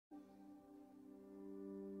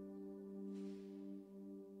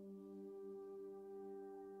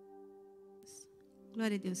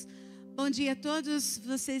Glória a Deus. Bom dia a todos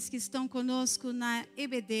vocês que estão conosco na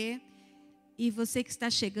EBD e você que está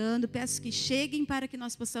chegando. Peço que cheguem para que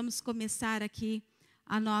nós possamos começar aqui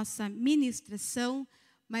a nossa ministração.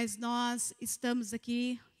 Mas nós estamos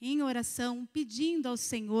aqui em oração pedindo ao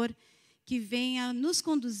Senhor que venha nos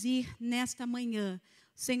conduzir nesta manhã.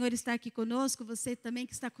 O Senhor está aqui conosco, você também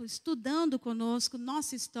que está estudando conosco,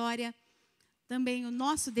 nossa história, também o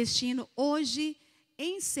nosso destino. Hoje,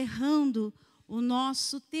 encerrando o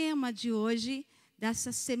nosso tema de hoje,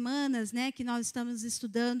 dessas semanas, que nós estamos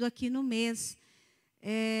estudando aqui no mês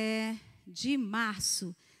de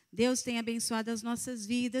março. Deus tem abençoado as nossas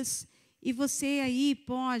vidas e você aí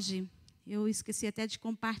pode, eu esqueci até de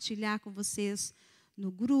compartilhar com vocês no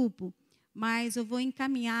grupo, mas eu vou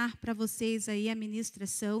encaminhar para vocês aí a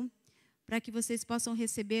ministração, para que vocês possam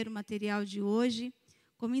receber o material de hoje,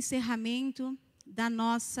 como encerramento da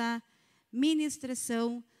nossa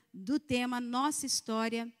ministração do tema Nossa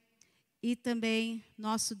História e também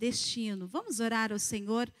Nosso Destino. Vamos orar ao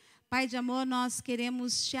Senhor. Pai de amor, nós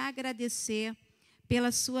queremos te agradecer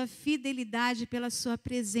pela sua fidelidade, pela sua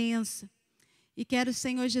presença. E quero,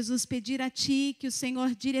 Senhor Jesus, pedir a Ti que o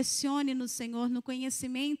Senhor direcione-nos, Senhor, no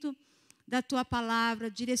conhecimento da Tua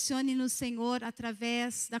palavra, direcione-nos, Senhor,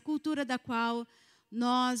 através da cultura da qual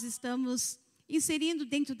nós estamos inserindo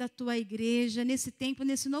dentro da Tua igreja, nesse tempo,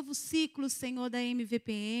 nesse novo ciclo, Senhor, da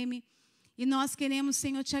MVPM. E nós queremos,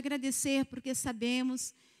 Senhor, te agradecer, porque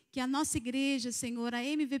sabemos que a nossa igreja, Senhor, a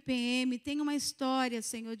MVPM, tem uma história,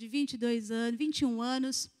 Senhor, de 22 anos, 21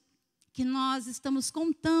 anos, que nós estamos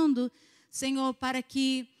contando, Senhor, para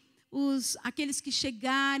que aqueles que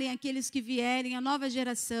chegarem, aqueles que vierem, a nova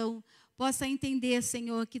geração, possa entender,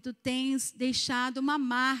 Senhor, que Tu tens deixado uma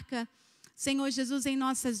marca, Senhor Jesus, em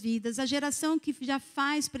nossas vidas. A geração que já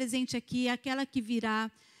faz presente aqui, aquela que virá,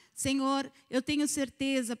 Senhor, eu tenho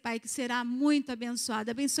certeza, Pai, que será muito abençoada.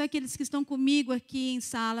 Abençoe aqueles que estão comigo aqui em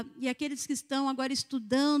sala e aqueles que estão agora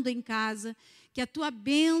estudando em casa. Que a Tua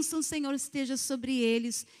bênção, Senhor, esteja sobre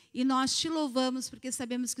eles. E nós Te louvamos porque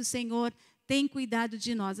sabemos que o Senhor tem cuidado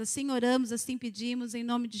de nós. Assim oramos, assim pedimos, em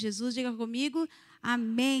nome de Jesus. Diga comigo,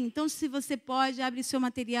 amém. Então, se você pode, abre seu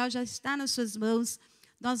material, já está nas suas mãos.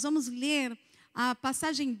 Nós vamos ler a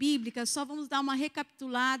passagem bíblica, só vamos dar uma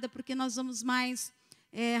recapitulada, porque nós vamos mais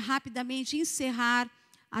rapidamente encerrar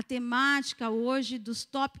a temática hoje dos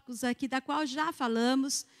tópicos aqui, da qual já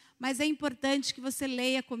falamos, mas é importante que você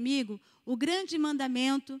leia comigo o grande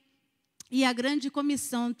mandamento e a grande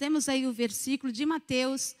comissão. Temos aí o versículo de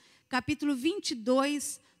Mateus, capítulo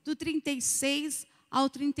 22, do 36 ao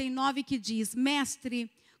 39, que diz: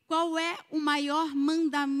 Mestre, qual é o maior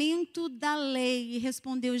mandamento da lei? E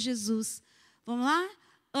respondeu Jesus. Vamos lá?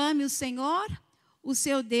 Ame o Senhor, o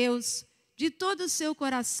seu Deus, de todo o seu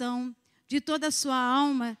coração, de toda a sua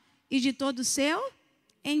alma e de todo o seu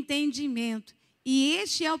entendimento. E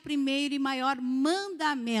este é o primeiro e maior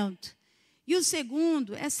mandamento. E o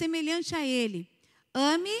segundo é semelhante a ele: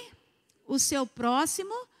 ame o seu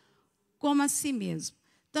próximo como a si mesmo.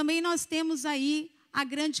 Também nós temos aí a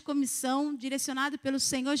grande comissão direcionada pelo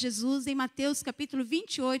Senhor Jesus em Mateus capítulo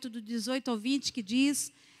 28, do 18 ao 20, que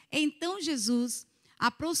diz: Então Jesus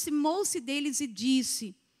aproximou-se deles e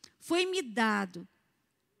disse: Foi-me dado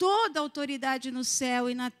toda a autoridade no céu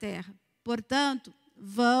e na terra. Portanto,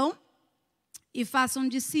 vão e façam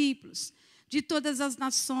discípulos de todas as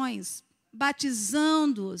nações,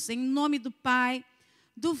 batizando-os em nome do Pai,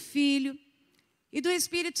 do Filho e do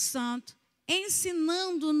Espírito Santo,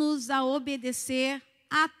 ensinando-nos a obedecer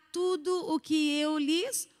a tudo o que eu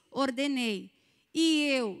lhes ordenei. E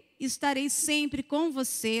eu estarei sempre com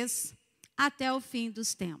vocês até o fim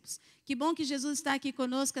dos tempos. Que bom que Jesus está aqui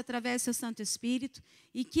conosco através do seu Santo Espírito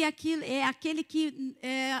e que aquele que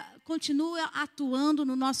continua atuando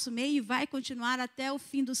no nosso meio e vai continuar até o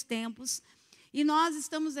fim dos tempos. E nós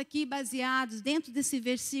estamos aqui baseados dentro desse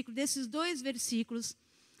versículo, desses dois versículos,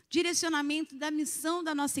 direcionamento da missão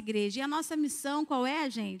da nossa igreja. E a nossa missão qual é,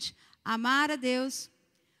 gente? Amar a Deus,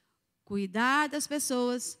 cuidar das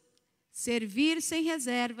pessoas, servir sem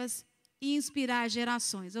reservas e inspirar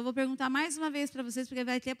gerações. Eu vou perguntar mais uma vez para vocês, porque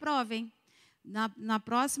vai ter prova, hein? Na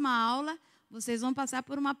próxima aula, vocês vão passar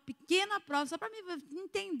por uma pequena prova, só para me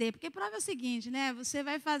entender. Porque prova é o seguinte, Você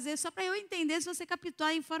vai fazer só para eu entender se você captou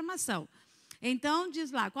a informação. Então,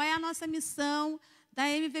 diz lá, qual é a nossa missão da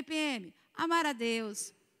MVPM? Amar a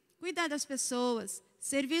Deus, cuidar das pessoas,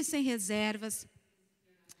 servir sem reservas.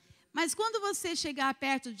 Mas quando você chegar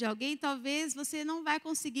perto de alguém, talvez você não vai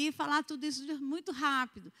conseguir falar tudo isso muito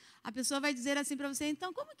rápido. A pessoa vai dizer assim para você: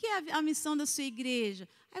 então, como que é a missão da sua igreja?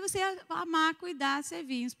 Aí você amar, cuidar,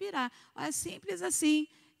 servir, inspirar. É simples assim.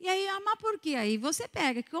 E aí, amar por quê? Aí você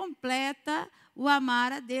pega, completa o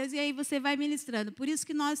amar a Deus, e aí você vai ministrando. Por isso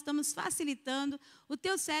que nós estamos facilitando o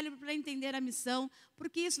teu cérebro para entender a missão,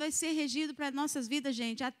 porque isso vai ser regido para nossas vidas,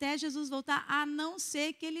 gente, até Jesus voltar, a não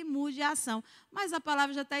ser que Ele mude a ação. Mas a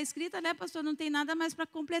palavra já está escrita, né, pastor? Não tem nada mais para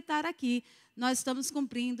completar aqui. Nós estamos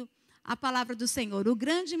cumprindo a palavra do Senhor, o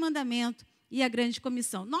grande mandamento e a grande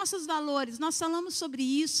comissão. Nossos valores, nós falamos sobre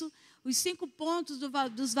isso, os 5 pontos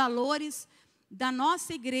dos valores da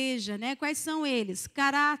nossa igreja, né? Quais são eles?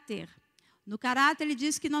 Caráter. No caráter ele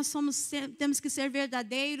diz que nós temos que ser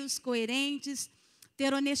verdadeiros, coerentes,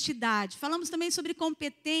 ter honestidade. Falamos também sobre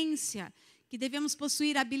competência, que devemos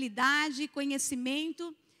possuir habilidade,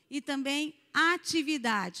 conhecimento e também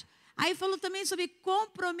atividade. Aí falou também sobre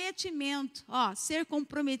comprometimento, ser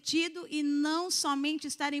comprometido e não somente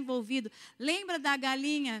estar envolvido. Lembra da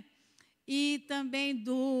galinha e também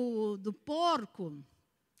do porco?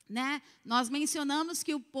 Né? Nós mencionamos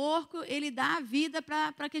que o porco, ele dá a vida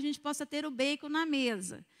para que a gente possa ter o bacon na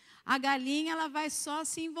mesa. A galinha, ela vai só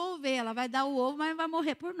se envolver, ela vai dar o ovo, mas vai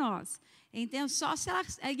morrer por nós. Então, só se ela...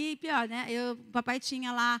 Aí, pior, né? O papai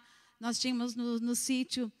tinha lá, nós tínhamos no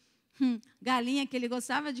sítio, galinha, que ele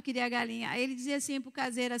gostava de criar galinha. Aí ele dizia assim para o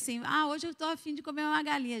caseiro, assim, hoje eu estou a fim de comer uma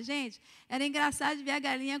galinha. Gente, era engraçado de ver a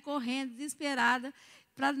galinha correndo, desesperada,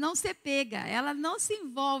 para não ser pega. Ela não se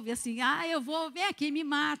envolve assim, vem aqui, me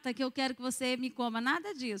mata, que eu quero que você me coma.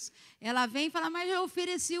 Nada disso. Ela vem e fala, mas eu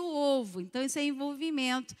ofereci o ovo. Então, isso é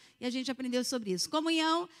envolvimento, e a gente aprendeu sobre isso.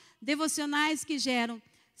 Comunhão, devocionais que geram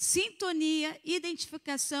sintonia,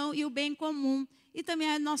 identificação e o bem comum. E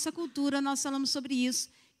também a nossa cultura, nós falamos sobre isso,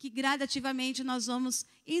 que gradativamente nós vamos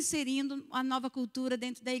inserindo a nova cultura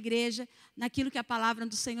dentro da igreja, naquilo que a palavra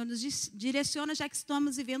do Senhor nos direciona, já que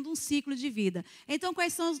estamos vivendo um ciclo de vida. Então,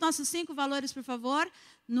 quais são os nossos 5 valores, por favor?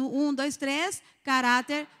 No 1, 2, 3,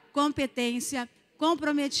 caráter, competência,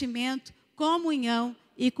 comprometimento, comunhão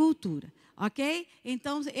e cultura. Ok?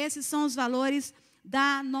 Então, esses são os valores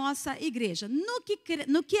da nossa igreja.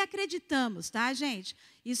 No que acreditamos, tá, gente?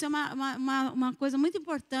 Isso é uma coisa muito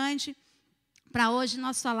importante para hoje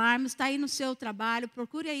nós falarmos. Está aí no seu trabalho,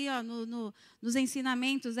 procure aí nos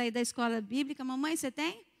ensinamentos aí da escola bíblica. Mamãe, você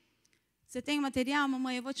tem? Você tem o material?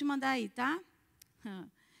 Mamãe, eu vou te mandar aí, tá?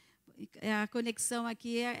 A conexão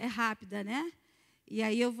aqui é rápida, né? E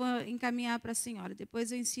aí eu vou encaminhar para a senhora.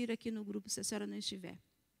 Depois eu insiro aqui no grupo, se a senhora não estiver.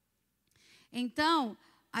 Então,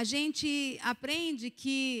 a gente aprende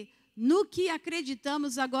que no que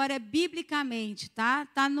acreditamos agora é biblicamente, tá?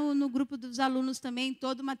 Está no grupo dos alunos também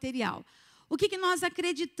todo o material. O que nós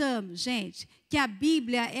acreditamos, gente? Que a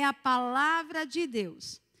Bíblia é a palavra de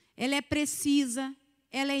Deus. Ela é precisa,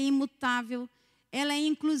 ela é imutável, ela é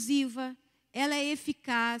inclusiva, ela é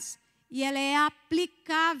eficaz e ela é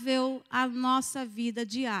aplicável à nossa vida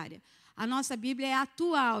diária. A nossa Bíblia é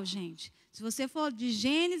atual, gente. Se você for de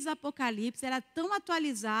Gênesis a Apocalipse, ela é tão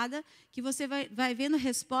atualizada que você vai vendo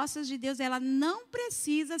respostas de Deus. Ela não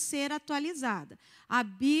precisa ser atualizada. A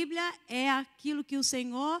Bíblia é aquilo que o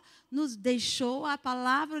Senhor nos deixou, a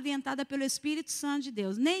palavra orientada pelo Espírito Santo de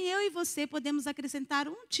Deus. Nem eu e você podemos acrescentar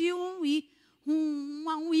um tio ou um i,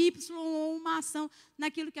 um y ou uma ação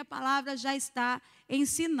naquilo que a palavra já está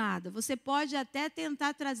ensinada. Você pode até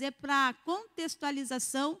tentar trazer para a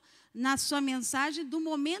contextualização na sua mensagem do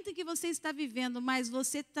momento em que você está vivendo, mas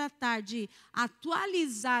você tratar de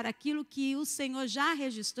atualizar aquilo que o Senhor já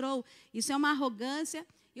registrou, isso é uma arrogância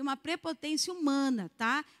e uma prepotência humana,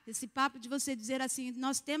 tá? Esse papo de você dizer assim,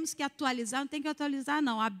 nós temos que atualizar, não tem que atualizar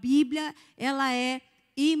não. A Bíblia, ela é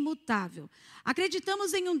imutável.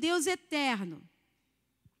 Acreditamos em um Deus eterno,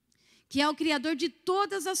 que é o Criador de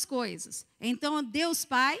todas as coisas. Então, Deus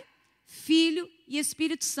Pai, Filho e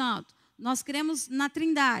Espírito Santo. Nós cremos na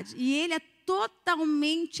Trindade e Ele é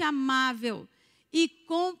totalmente amável e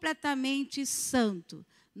completamente santo.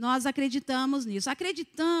 Nós acreditamos nisso.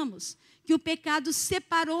 Acreditamos que o pecado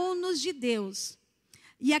separou-nos de Deus.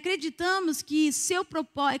 E acreditamos que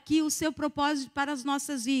o seu propósito para as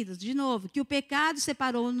nossas vidas, de novo, que o pecado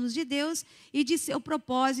separou-nos de Deus e de seu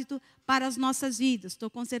propósito para as nossas vidas.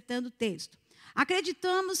 Estou consertando o texto.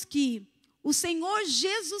 Acreditamos que o Senhor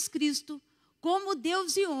Jesus Cristo, como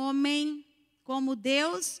Deus e homem,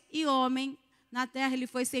 na terra ele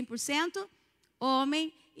foi 100%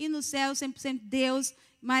 homem e no céu 100% Deus,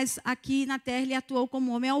 mas aqui na terra ele atuou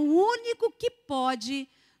como homem. É o único que pode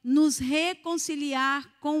nos reconciliar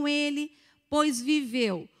com Ele, pois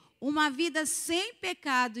viveu uma vida sem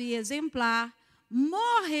pecado e exemplar,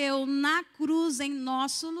 morreu na cruz em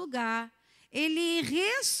nosso lugar, Ele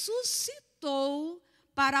ressuscitou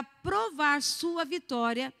para provar sua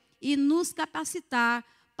vitória e nos capacitar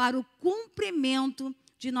para o cumprimento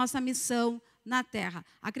de nossa missão na terra.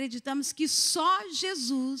 Acreditamos que só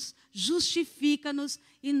Jesus justifica-nos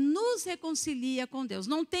e nos reconcilia com Deus.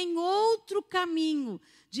 Não tem outro caminho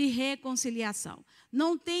de reconciliação.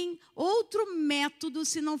 Não tem outro método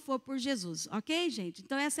se não for por Jesus. Ok, gente?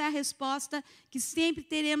 Então, essa é a resposta que sempre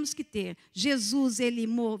teremos que ter. Jesus, ele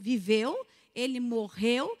viveu, ele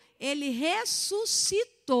morreu, ele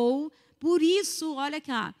ressuscitou. Por isso, olha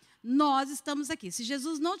aqui, nós estamos aqui. Se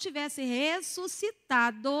Jesus não tivesse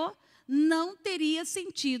ressuscitado, não teria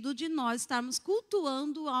sentido de nós estarmos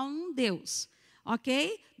cultuando a um Deus,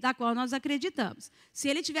 ok? Da qual nós acreditamos. Se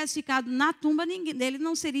ele tivesse ficado na tumba, ele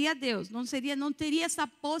não seria Deus, não teria essa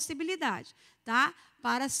possibilidade, tá?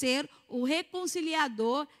 Para ser o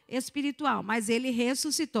reconciliador espiritual. Mas ele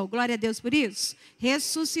ressuscitou. Glória a Deus por isso.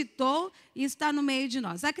 Ressuscitou e está no meio de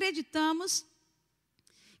nós. Acreditamos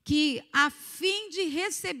que, a fim de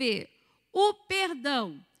receber o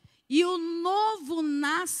perdão e o novo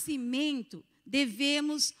nascimento,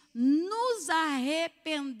 devemos nos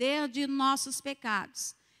arrepender de nossos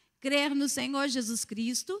pecados, crer no Senhor Jesus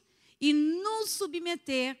Cristo e nos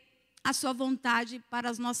submeter à sua vontade para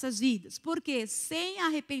as nossas vidas. Porque sem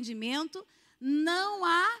arrependimento não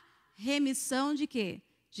há remissão de quê?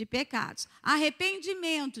 De pecados.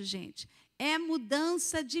 Arrependimento, gente, é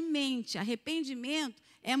mudança de mente. Arrependimento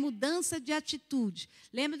é mudança de atitude.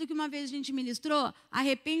 Lembra do que uma vez a gente ministrou?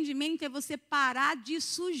 Arrependimento é você parar de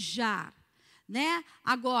sujar, né?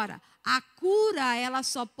 Agora, a cura, ela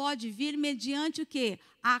só pode vir mediante o quê?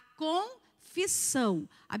 A confissão.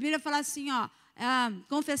 A Bíblia fala assim,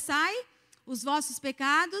 confessai os vossos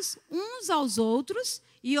pecados uns aos outros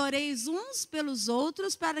e oreis uns pelos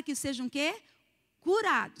outros para que sejam o quê?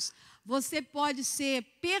 Curados. Você pode ser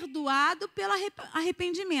perdoado pelo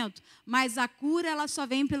arrependimento, mas a cura, ela só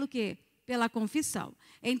vem pelo quê? Pela confissão.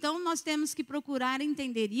 Então, nós temos que procurar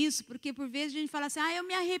entender isso, porque por vezes a gente fala assim, eu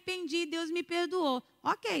me arrependi, Deus me perdoou.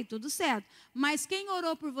 Ok, tudo certo. Mas quem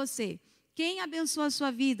orou por você? Quem abençoou a sua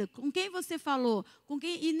vida? Com quem você falou?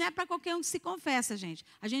 E não é para qualquer um que se confessa, gente.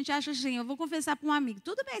 A gente acha assim, eu vou confessar para um amigo.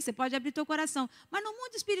 Tudo bem, você pode abrir teu coração. Mas no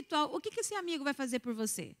mundo espiritual, o que esse amigo vai fazer por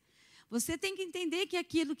você? Você tem que entender que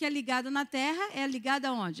aquilo que é ligado na terra é ligado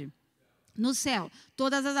aonde? No céu.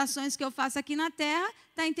 Todas as ações que eu faço aqui na terra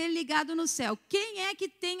está interligado no céu. Quem é que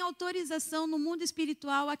tem autorização no mundo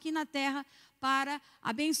espiritual aqui na terra para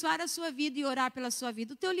abençoar a sua vida e orar pela sua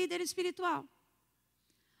vida? O teu líder espiritual.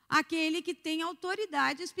 Aquele que tem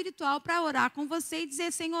autoridade espiritual para orar com você e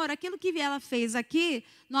dizer, Senhor, aquilo que ela fez aqui,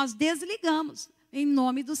 nós desligamos. Em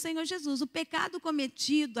nome do Senhor Jesus. O pecado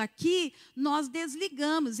cometido aqui, nós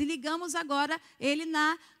desligamos e ligamos agora ele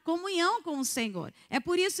na comunhão com o Senhor. É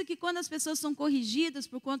por isso que quando as pessoas são corrigidas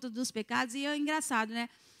por conta dos pecados, e é engraçado, né?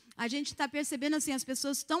 A gente está percebendo assim, as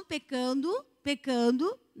pessoas estão pecando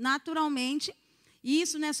naturalmente, e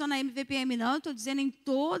isso não é só na MVPM não, eu estou dizendo em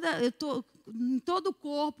todo o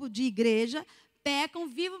corpo de igreja, pecam,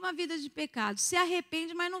 vivem uma vida de pecado, se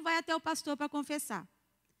arrepende, mas não vai até o pastor para confessar.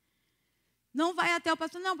 Não vai até o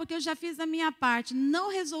pastor, não, porque eu já fiz a minha parte.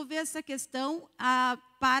 Não resolver essa questão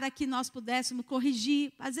para que nós pudéssemos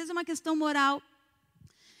corrigir. Às vezes é uma questão moral,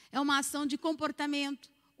 é uma ação de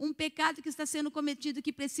comportamento, um pecado que está sendo cometido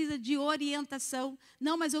que precisa de orientação.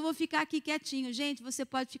 Não, mas eu vou ficar aqui quietinho. Gente, você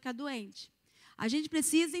pode ficar doente. A gente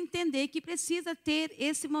precisa entender que precisa ter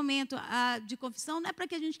esse momento de confissão. Não é para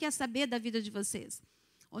que a gente quer saber da vida de vocês.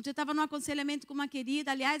 Ontem eu estava num aconselhamento com uma querida,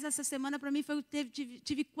 aliás, essa semana para mim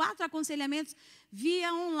tive 4 aconselhamentos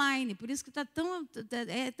via online, por isso que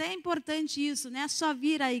é até importante isso, não é só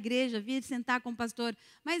vir à igreja, vir sentar com o pastor,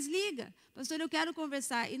 mas liga, pastor, eu quero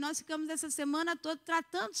conversar. E nós ficamos essa semana toda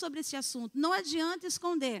tratando sobre esse assunto. Não adianta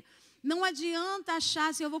esconder. Não adianta achar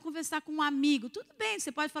assim, eu vou conversar com um amigo. Tudo bem,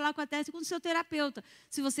 você pode falar até com o seu terapeuta,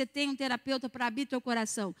 se você tem um terapeuta para abrir teu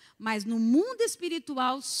coração. Mas no mundo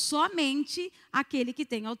espiritual, somente aquele que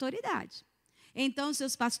tem autoridade. Então,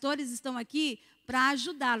 seus pastores estão aqui para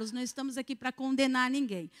ajudá-los, não estamos aqui para condenar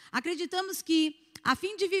ninguém. Acreditamos que, a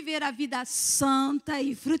fim de viver a vida santa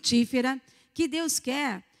e frutífera que Deus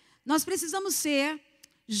quer, nós precisamos ser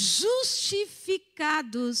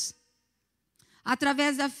justificados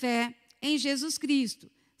através da fé em Jesus Cristo,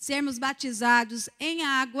 sermos batizados em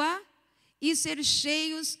água e ser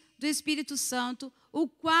cheios do Espírito Santo, o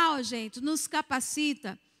qual, gente, nos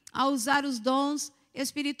capacita a usar os dons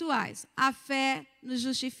espirituais. A fé nos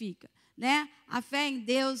justifica, né? A fé em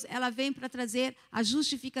Deus, ela vem para trazer a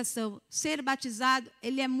justificação. Ser batizado,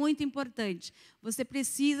 ele é muito importante. Você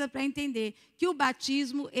precisa para entender que o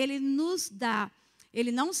batismo, ele nos dá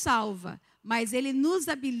Ele não salva, mas Ele nos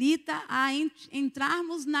habilita a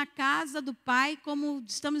entrarmos na casa do Pai, como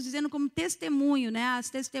estamos dizendo, como testemunho, né? As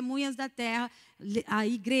testemunhas da terra, a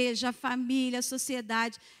igreja, a família, a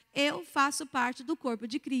sociedade. Eu faço parte do corpo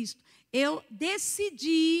de Cristo. Eu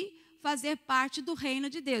decidi fazer parte do reino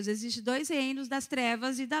de Deus. Existem 2 reinos, das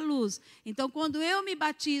trevas e da luz. Então, quando eu me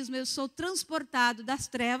batismo, eu sou transportado das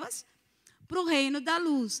trevas para o reino da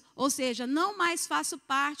luz. Ou seja, não mais faço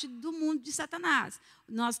parte do mundo de Satanás.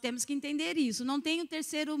 Nós temos que entender isso. Não tem um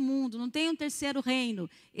terceiro mundo, não tem um terceiro reino.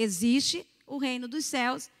 Existe o reino dos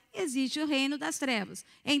céus, existe o reino das trevas.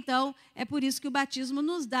 Então, é por isso que o batismo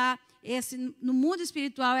nos dá no mundo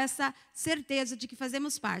espiritual, essa certeza de que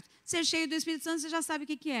fazemos parte. Ser cheio do Espírito Santo, você já sabe o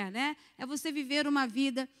que é, né? É você viver uma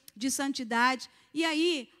vida de santidade. E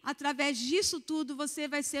aí, através disso tudo, você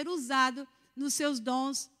vai ser usado nos seus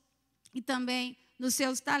dons e também nos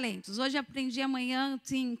seus talentos. Hoje aprendi amanhã,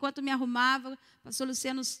 assim, enquanto me arrumava, o pastor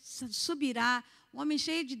Luciano Subirá, um homem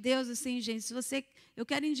cheio de Deus, assim, gente. Eu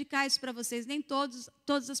quero indicar isso para vocês. Nem todas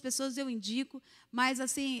as pessoas eu indico, mas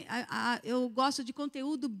assim, eu gosto de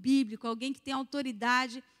conteúdo bíblico, alguém que tem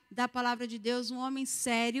autoridade da palavra de Deus, um homem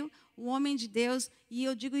sério, um homem de Deus. E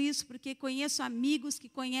eu digo isso porque conheço amigos que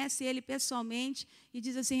conhecem ele pessoalmente e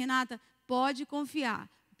dizem assim: Renata, pode confiar.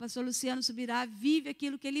 O pastor Luciano Subirá vive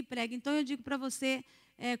aquilo que ele prega. Então eu digo para você,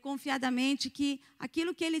 confiadamente, que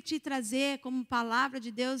aquilo que ele te trazer como palavra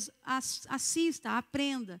de Deus, assista,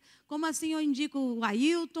 aprenda. Como assim eu indico o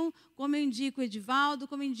Ailton, como eu indico o Edivaldo,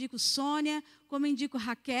 como eu indico Sônia, como eu indico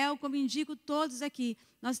Raquel, como eu indico todos aqui.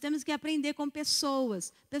 Nós temos que aprender com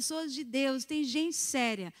pessoas de Deus, tem gente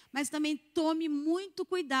séria, mas também tome muito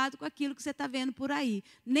cuidado com aquilo que você está vendo por aí.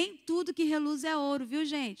 Nem tudo que reluz é ouro, viu,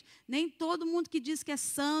 gente? Nem todo mundo que diz que é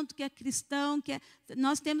santo, que é cristão,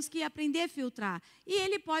 nós temos que aprender a filtrar. E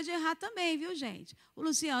ele pode errar também, viu, gente? O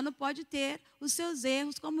Luciano pode ter os seus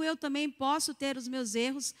erros, como eu também posso ter os meus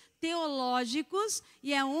erros teológicos,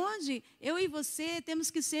 e é onde eu e você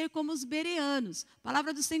temos que ser como os bereanos. A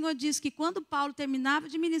palavra do Senhor diz que quando Paulo terminava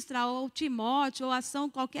de ministrar, ou Timóteo, ou ação,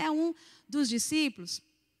 qualquer um dos discípulos,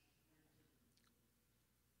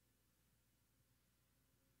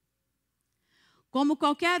 como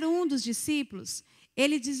qualquer um dos discípulos,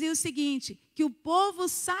 ele dizia o seguinte, que o povo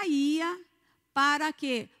saía para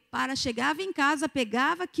quê? Chegava em casa,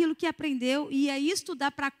 pegava aquilo que aprendeu e ia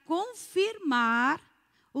estudar para confirmar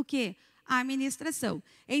o quê? A ministração.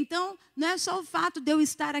 Então, não é só o fato de eu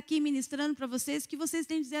estar aqui ministrando para vocês que vocês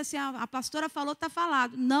têm que dizer assim, a pastora falou, está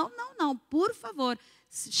falado. Não, não, não, por favor,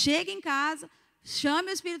 chegue em casa,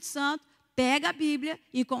 chame o Espírito Santo, pega a Bíblia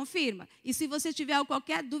e confirma. E se você tiver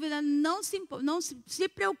qualquer dúvida, não se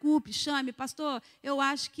preocupe, chame, pastor, eu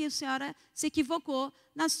acho que a senhora se equivocou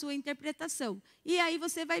na sua interpretação. E aí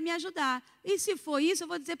você vai me ajudar. E se for isso, eu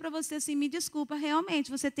vou dizer para você assim, me desculpa, realmente,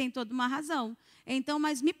 você tem toda uma razão. Então,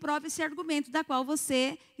 mas me prove esse argumento da qual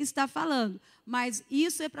você está falando. Mas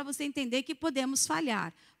isso é para você entender que podemos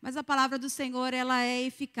falhar. Mas a palavra do Senhor, ela é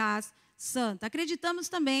eficaz, santa. Acreditamos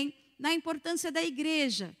também na importância da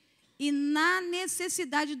igreja e na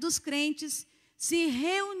necessidade dos crentes se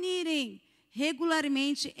reunirem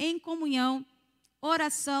regularmente em comunhão,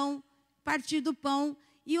 oração, partir do pão.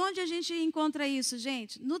 E onde a gente encontra isso,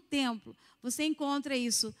 gente? No templo. Você encontra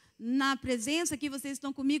isso na presença, que vocês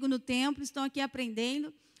estão comigo no templo, estão aqui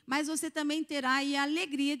aprendendo, mas você também terá aí a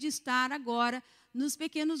alegria de estar agora nos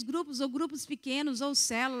pequenos grupos, ou grupos pequenos, ou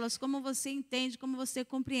células, como você entende, como você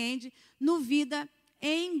compreende, no Vida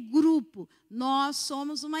em Grupo. Nós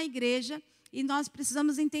somos uma igreja e nós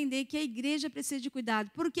precisamos entender que a igreja precisa de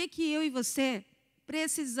cuidado. Por que que eu e você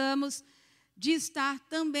precisamos de estar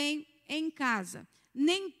também em casa?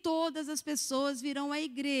 Nem todas as pessoas virão à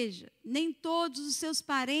igreja, nem todos os seus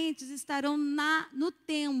parentes estarão no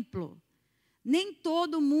templo. Nem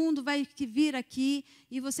todo mundo vai vir aqui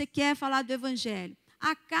e você quer falar do evangelho.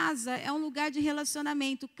 A casa é um lugar de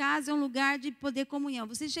relacionamento, casa é um lugar de poder comunhão.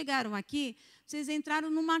 Vocês chegaram aqui, vocês entraram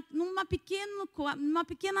numa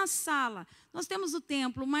pequena sala. Nós temos o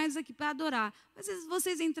templo, mais aqui para adorar. Mas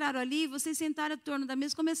vocês entraram ali, vocês sentaram em torno da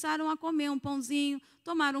mesa, começaram a comer um pãozinho,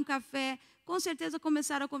 tomaram um café. Com certeza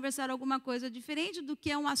começaram a conversar alguma coisa diferente do que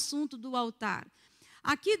é um assunto do altar.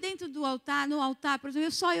 Aqui dentro do altar, no altar, por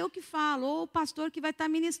exemplo, só eu que falo, ou o pastor que vai estar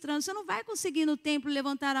ministrando. Você não vai conseguir no templo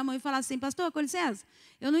levantar a mão e falar assim, pastor, com licença,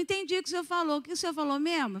 eu não entendi o que o senhor falou. O que o senhor falou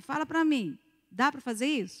mesmo? Fala para mim. Dá para fazer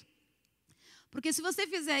isso? Porque se você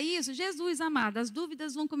fizer isso, Jesus amado, as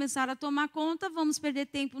dúvidas vão começar a tomar conta, vamos perder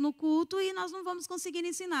tempo no culto e nós não vamos conseguir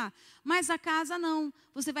ensinar. Mas a casa não.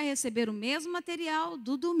 Você vai receber o mesmo material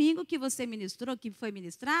do domingo que você ministrou, que foi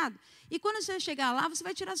ministrado, e quando você chegar lá, você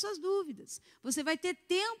vai tirar suas dúvidas. Você vai ter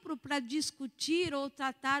tempo para discutir ou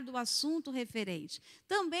tratar do assunto referente.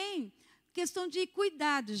 Também, questão de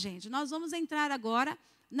cuidado, gente. Nós vamos entrar agora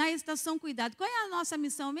na estação cuidado. Qual é a nossa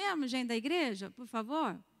missão mesmo, gente da igreja? Por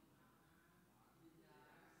favor.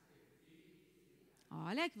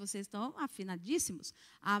 Olha que vocês estão afinadíssimos.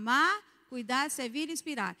 Amar, cuidar, servir e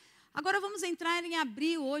inspirar. Agora vamos entrar em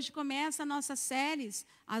abril. Hoje começa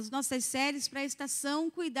as nossas séries para a estação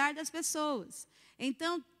cuidar das pessoas.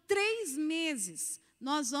 Então, 3 meses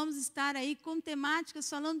nós vamos estar aí com temáticas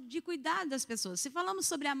falando de cuidar das pessoas. Se falamos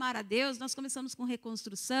sobre amar a Deus, nós começamos com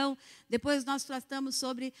reconstrução, depois nós tratamos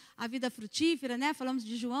sobre a vida frutífera, né? Falamos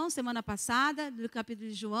de João semana passada, do capítulo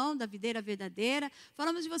de João, da videira verdadeira.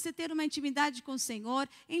 Falamos de você ter uma intimidade com o Senhor.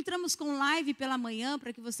 Entramos com live pela manhã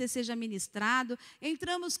para que você seja ministrado.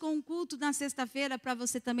 Entramos com um culto na sexta-feira para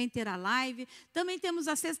você também ter a live. Também temos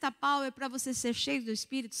a Sexta Power para você ser cheio do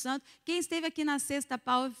Espírito Santo. Quem esteve aqui na Sexta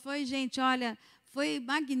Power foi, gente, olha, foi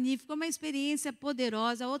magnífico, uma experiência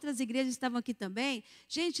poderosa. Outras igrejas estavam aqui também.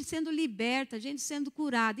 Gente sendo liberta, gente sendo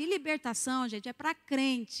curada. E libertação, gente, é para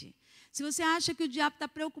crente. Se você acha que o diabo está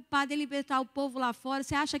preocupado em libertar o povo lá fora,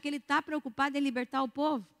 você acha que ele está preocupado em libertar o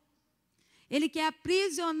povo? Ele quer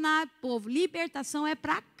aprisionar o povo. Libertação é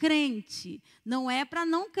para crente, não é para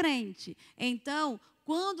não crente. Então,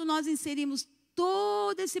 quando nós inserimos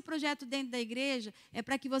todo esse projeto dentro da igreja, é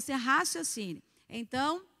para que você raciocine.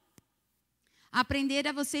 Então, aprender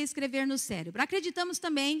é você escrever no cérebro. Acreditamos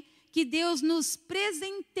também que Deus nos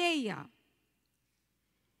presenteia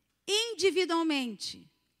individualmente.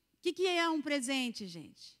 O que é um presente,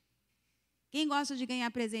 gente? Quem gosta de ganhar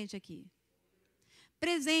presente aqui?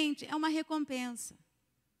 Presente é uma recompensa.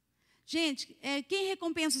 Gente, quem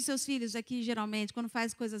recompensa os seus filhos aqui, geralmente, quando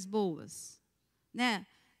faz coisas boas?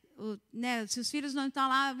 Se os filhos não estão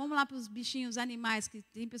lá, vamos lá para os bichinhos, animais, que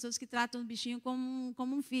tem pessoas que tratam o bichinho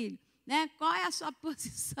como um filho. Qual é a sua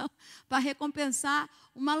posição para recompensar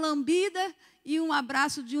uma lambida e um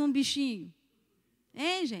abraço de um bichinho?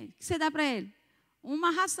 Hein, gente? O que você dá para ele? Uma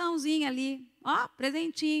raçãozinha ali,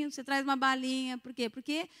 presentinho, você traz uma balinha. Por quê?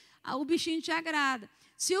 Porque o bichinho te agrada.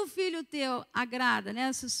 Se o filho teu agrada,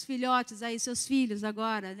 seus filhotes aí, seus filhos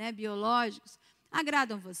agora, biológicos,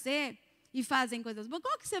 agradam você e fazem coisas boas,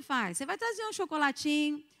 como que você faz? Você vai trazer um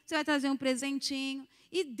chocolatinho, você vai trazer um presentinho.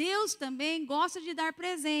 E Deus também gosta de dar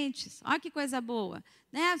presentes. Olha que coisa boa.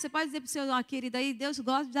 Você pode dizer para o seu querido aí, Deus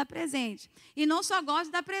gosta de dar presente. E não só gosta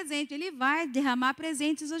de dar presente, Ele vai derramar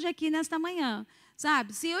presentes hoje aqui nesta manhã.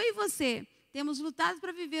 Sabe? Se eu e você temos lutado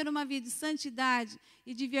para viver uma vida de santidade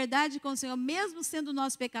e de verdade com o Senhor, mesmo sendo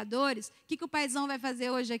nós pecadores, o que o paizão vai fazer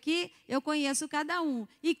hoje aqui? Eu conheço cada um.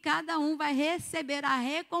 E cada um vai receber a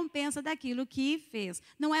recompensa daquilo que fez.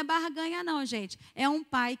 Não é barganha não, gente. É um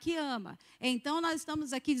pai que ama. Então, nós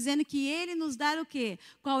estamos aqui dizendo que Ele nos dá o quê?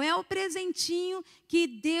 Qual é o presentinho que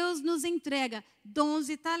Deus nos entrega? Dons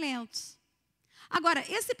e talentos. Agora,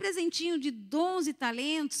 esse presentinho de dons e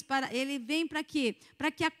talentos, ele vem para quê?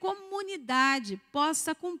 Para que a comunidade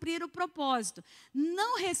possa cumprir o propósito.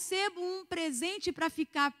 Não recebo um presente para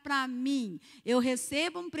ficar para mim. Eu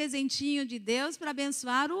recebo um presentinho de Deus para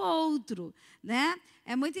abençoar o outro.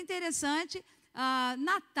 É muito interessante.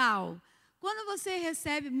 Natal. Quando você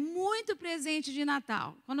recebe muito presente de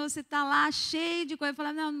Natal, quando você está lá cheio de coisa,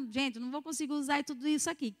 fala, não, gente, não vou conseguir usar tudo isso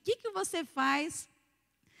aqui. O que você faz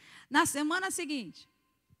na semana seguinte,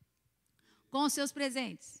 com os seus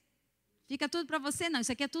presentes? Fica tudo para você? Não,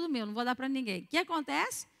 isso aqui é tudo meu, não vou dar para ninguém. O que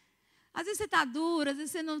acontece? Às vezes você está duro, às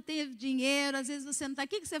vezes você não tem dinheiro, às vezes você não está. O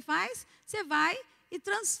que você faz? Você vai e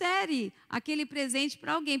transfere aquele presente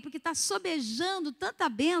para alguém, porque está sobejando tanta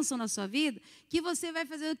bênção na sua vida, que você vai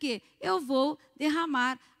fazer o quê? Eu vou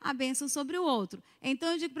derramar a bênção sobre o outro.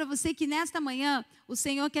 Então, eu digo para você que nesta manhã, o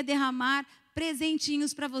Senhor quer derramar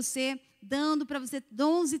presentinhos para você, dando para você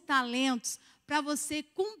dons e talentos, para você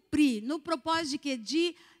cumprir no propósito de quê?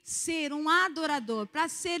 De ser um adorador, para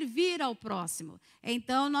servir ao próximo.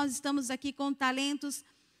 Então, nós estamos aqui com talentos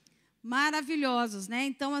maravilhosos,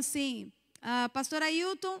 Então, assim, a pastora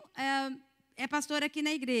Ailton é pastor aqui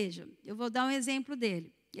na igreja. Eu vou dar um exemplo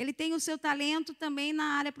dele. Ele tem o seu talento também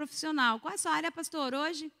na área profissional. Qual é a sua área, pastor,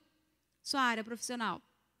 hoje? Sua área profissional.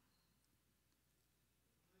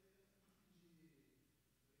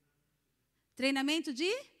 Treinamento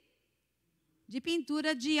de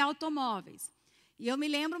pintura de automóveis. E eu me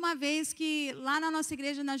lembro uma vez que lá na nossa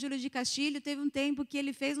igreja, na Júlio de Castilho, teve um tempo que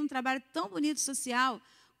ele fez um trabalho tão bonito social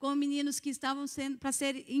com meninos que estavam sendo para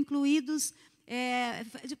ser incluídos,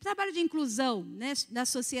 de trabalho de inclusão, né, da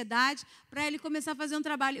sociedade, para ele começar a fazer um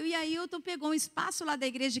trabalho. E aí Ailton pegou um espaço lá da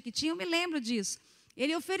igreja que tinha, eu me lembro disso.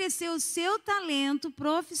 Ele ofereceu o seu talento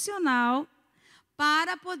profissional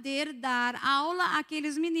para poder dar aula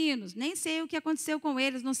àqueles meninos. Nem sei o que aconteceu com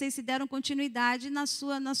eles, não sei se deram continuidade na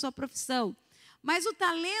sua profissão. Mas o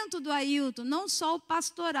talento do Ailton, não só o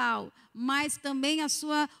pastoral, mas também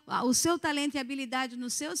o seu talento e habilidade no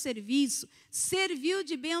seu serviço, serviu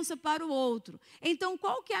de bênção para o outro. Então,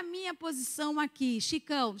 qual que é a minha posição aqui?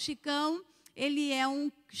 Chicão, ele é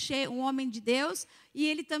um homem de Deus e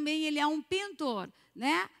ele é um pintor,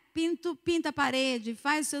 né? Pinta a parede,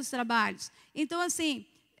 faz os seus trabalhos. Então, assim,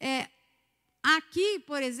 aqui,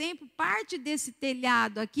 por exemplo, parte desse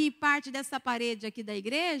telhado aqui, parte dessa parede aqui da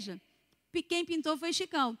igreja, quem pintou foi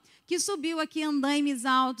Chicão, que subiu aqui andaimes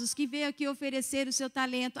altos, que veio aqui oferecer o seu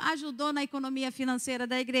talento, ajudou na economia financeira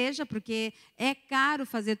da igreja, porque é caro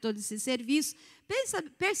fazer todo esse serviço.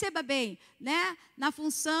 Perceba bem, né? Na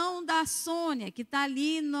função da Sônia, que está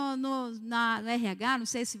ali no RH, não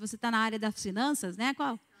sei se você está na área das finanças, né?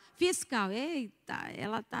 Qual? Fiscal. Eita,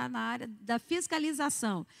 ela está na área da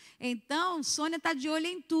fiscalização. Então, Sônia está de olho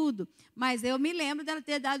em tudo. Mas eu me lembro dela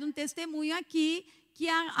ter dado um testemunho aqui, que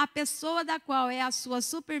a pessoa da qual é a sua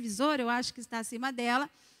supervisora, eu acho que está acima dela,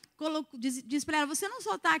 diz para ela, você não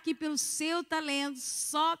só está aqui pelo seu talento,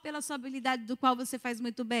 só pela sua habilidade, do qual você faz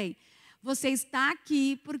muito bem. Você está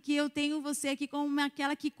aqui porque eu tenho você aqui como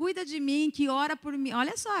aquela que cuida de mim, que ora por mim.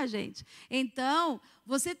 Olha só, gente. Então,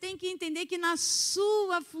 você tem que entender que na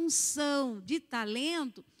sua função de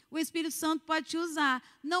talento, o Espírito Santo pode te usar.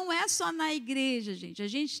 Não é só na igreja, gente. A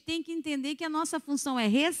gente tem que entender que a nossa função é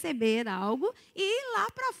receber algo e ir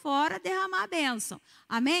lá para fora derramar a bênção.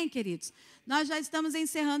 Amém, queridos? Nós já estamos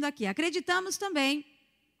encerrando aqui. Acreditamos também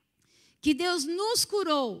que Deus nos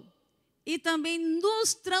curou e também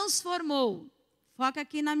nos transformou. Foca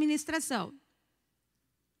aqui na ministração.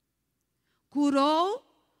 Curou,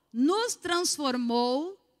 nos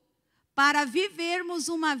transformou para vivermos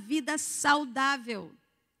uma vida saudável,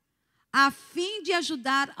 a fim de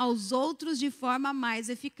ajudar aos outros de forma mais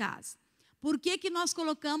eficaz. Por que nós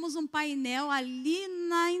colocamos um painel ali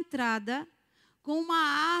na entrada, com uma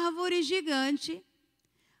árvore gigante,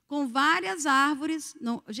 com várias árvores?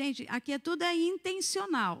 Não, gente, aqui tudo é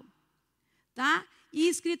intencional, tá? E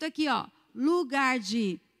escrito aqui, ó, lugar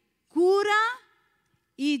de cura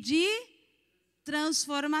e de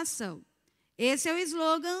transformação. Esse é o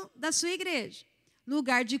slogan da sua igreja.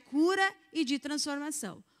 Lugar de cura e de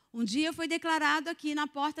transformação. Um dia foi declarado aqui na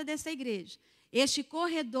porta dessa igreja, este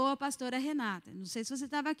corredor, pastora Renata, não sei se você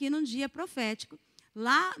estava aqui num dia profético,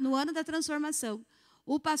 lá no ano da transformação,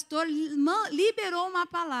 o pastor liberou uma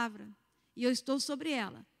palavra, e eu estou sobre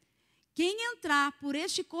ela. Quem entrar por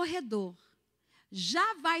este corredor,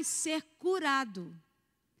 já vai ser curado.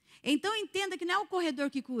 Então entenda que não é o corredor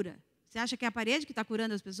que cura. Você acha que é a parede que está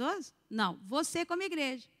curando as pessoas? Não, você como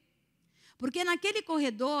igreja. Porque naquele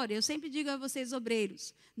corredor, eu sempre digo a vocês,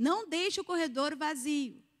 obreiros, não deixe o corredor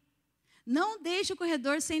vazio. Não deixe o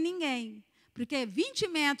corredor sem ninguém. Porque 20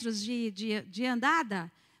 metros de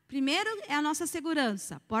andada, primeiro é a nossa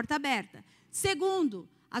segurança, porta aberta. Segundo,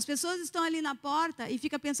 as pessoas estão ali na porta e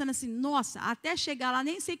ficam pensando assim, nossa, até chegar lá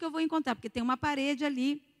nem sei o que eu vou encontrar, porque tem uma parede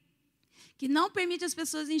ali que não permite as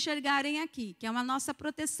pessoas enxergarem aqui, que é uma nossa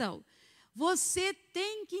proteção. Você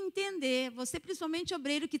tem que entender, você principalmente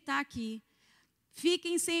obreiro que está aqui,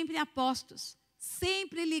 fiquem sempre apostos,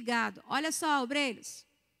 sempre ligados. Olha só, obreiros.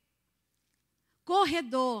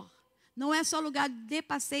 Corredor não é só lugar de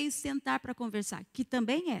passeio e sentar para conversar, que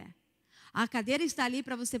também é. A cadeira está ali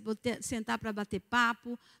para você sentar para bater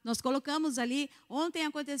papo. Nós colocamos ali, ontem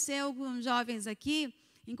aconteceu com jovens aqui,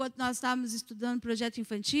 enquanto nós estávamos estudando projeto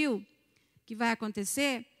infantil, que vai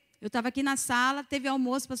acontecer. Eu estava aqui na sala, teve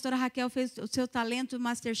almoço, a pastora Raquel fez o seu talento, o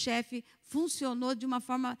Masterchef funcionou de uma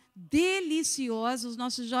forma deliciosa. Os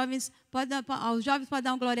nossos jovens, os jovens podem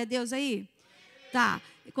dar uma glória a Deus aí? Tá,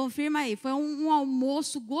 confirma aí. Foi um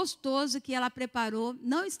almoço gostoso que ela preparou.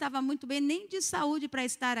 Não estava muito bem, nem de saúde para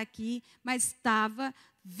estar aqui, mas estava,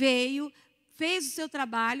 veio, fez o seu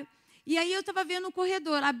trabalho. E aí eu estava vendo no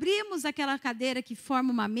corredor, abrimos aquela cadeira que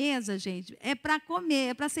forma uma mesa, gente, é para comer,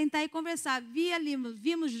 é para sentar e conversar.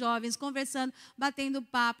 Vimos jovens conversando, batendo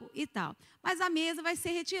papo e tal. Mas a mesa vai ser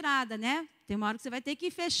retirada, né? Tem uma hora que você vai ter que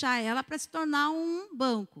fechar ela para se tornar um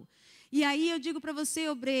banco. E aí eu digo para você,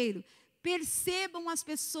 obreiro, percebam as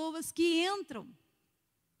pessoas que entram.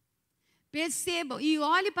 Percebam e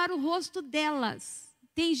olhe para o rosto delas.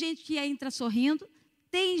 Tem gente que entra sorrindo,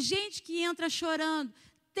 tem gente que entra chorando.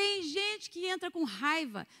 Tem gente que entra com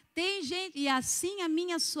raiva, tem gente, e assim a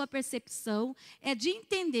minha sua percepção é de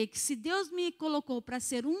entender que se Deus me colocou para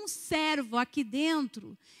ser um servo aqui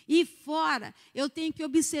dentro e fora, eu tenho que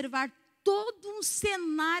observar todo um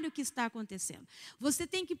cenário que está acontecendo. Você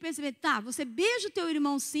tem que perceber, tá, você beija o teu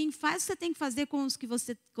irmão sim, faz o que você tem que fazer com os que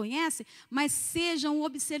você conhece, mas seja um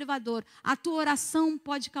observador. A tua oração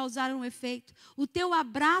pode causar um efeito, o teu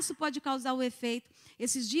abraço pode causar um efeito.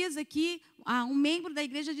 Esses dias aqui, um membro da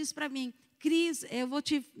igreja disse para mim, Cris, eu vou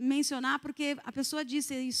te mencionar porque a pessoa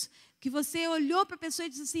disse isso, que você olhou para a pessoa e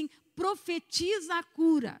disse assim, profetiza a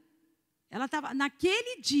cura. Ela estava,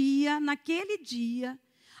 naquele dia,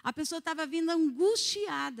 a pessoa estava vindo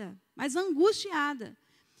angustiada, mas angustiada.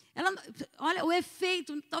 Olha, o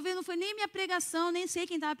efeito, talvez não foi nem minha pregação, nem sei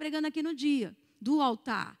quem estava pregando aqui no dia, do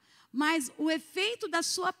altar. Mas o efeito da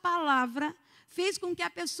sua palavra fez com que a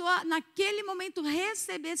pessoa, naquele momento,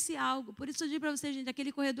 recebesse algo. Por isso eu digo para você, gente, aquele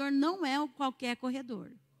corredor não é qualquer corredor.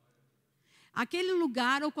 Aquele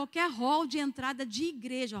lugar ou qualquer hall de entrada de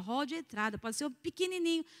igreja, hall de entrada, pode ser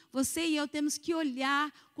pequenininho. Você e eu temos que olhar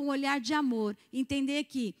com um olhar de amor, entender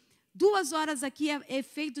que 2 horas aqui é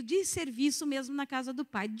feito de serviço mesmo na casa do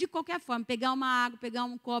Pai. De qualquer forma, pegar uma água, pegar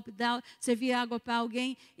um copo, servir água para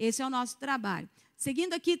alguém, esse é o nosso trabalho.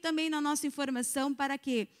 Seguindo aqui também na nossa informação, para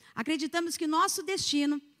que acreditamos que nosso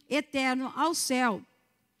destino eterno ao céu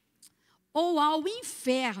ou ao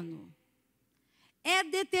inferno é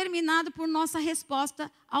determinado por nossa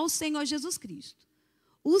resposta ao Senhor Jesus Cristo.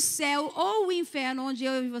 O céu ou o inferno, onde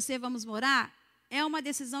eu e você vamos morar, é uma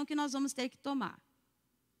decisão que nós vamos ter que tomar.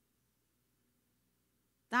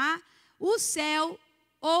 Tá? O céu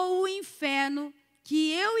ou o inferno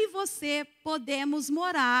que eu e você podemos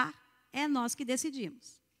morar, é nós que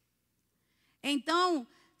decidimos. Então,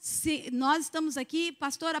 se nós estamos aqui,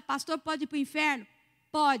 pastor pode ir para o inferno?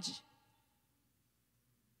 Pode.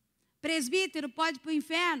 Presbítero pode ir para o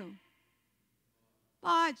inferno?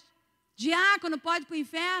 Pode. Diácono pode ir para o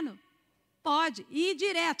inferno? Pode. E ir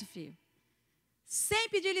direto, filho. Sem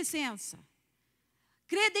pedir licença.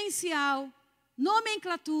 Credencial,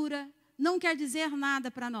 nomenclatura, não quer dizer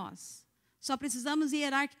nada para nós. Só precisamos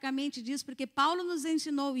hierarquicamente disso, porque Paulo nos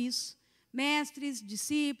ensinou isso. Mestres,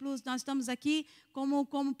 discípulos, nós estamos aqui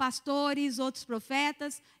como pastores, outros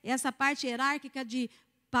profetas. Essa parte hierárquica de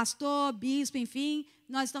pastor, bispo, enfim,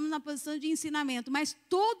 nós estamos na posição de ensinamento, mas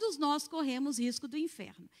todos nós corremos risco do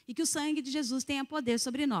inferno. E que o sangue de Jesus tenha poder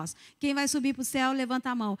sobre nós. Quem vai subir para o céu, levanta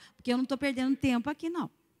a mão, porque eu não estou perdendo tempo aqui, não.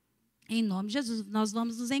 Em nome de Jesus, nós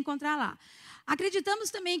vamos nos encontrar lá. Acreditamos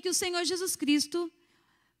também que o Senhor Jesus Cristo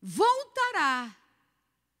voltará.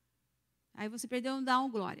 Aí você perdeu dá um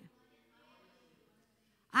glória.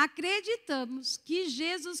 Acreditamos que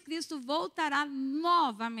Jesus Cristo voltará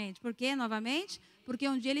novamente. Por que novamente? Porque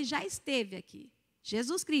um dia ele já esteve aqui.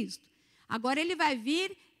 Jesus Cristo. Agora ele vai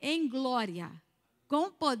vir em glória, com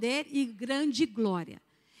poder e grande glória.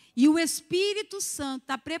 E o Espírito Santo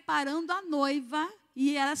está preparando a noiva,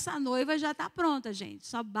 e essa noiva já está pronta, gente.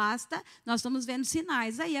 Só basta, nós estamos vendo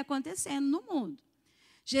sinais aí acontecendo no mundo.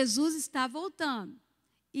 Jesus está voltando.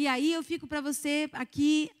 E aí eu fico para você,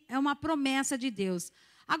 aqui é uma promessa de Deus.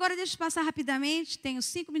 Agora deixa eu passar rapidamente, tenho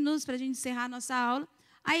 5 minutos para a gente encerrar a nossa aula.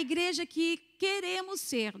 A igreja que queremos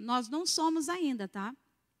ser, nós não somos ainda, tá?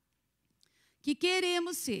 Que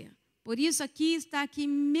queremos ser. Por isso aqui está aqui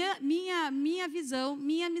minha visão,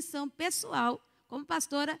 minha missão pessoal, como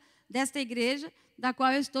pastora desta igreja, da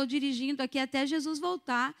qual eu estou dirigindo aqui até Jesus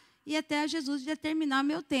voltar e até Jesus determinar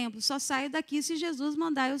meu tempo. Só saio daqui se Jesus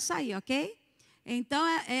mandar eu sair, ok? Então,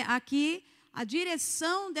 aqui a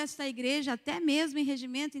direção desta igreja, até mesmo em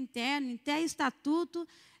regimento interno, até estatuto,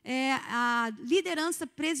 a liderança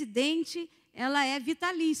presidente, ela é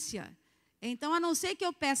vitalícia. Então, a não ser que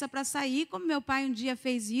eu peça para sair, como meu pai um dia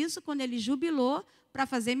fez isso, quando ele jubilou para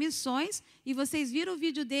fazer missões, e vocês viram o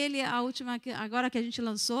vídeo dele, a última, agora que a gente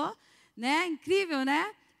lançou, né? Incrível,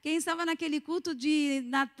 né? Quem estava naquele culto de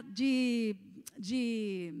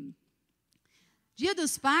Dia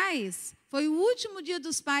dos Pais, foi o último Dia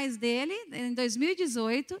dos Pais dele, em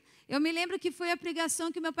 2018. Eu me lembro que foi a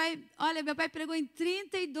pregação que meu pai pregou em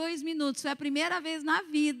 32 minutos. Foi a primeira vez na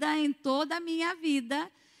vida, em toda a minha vida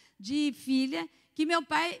de filha, que meu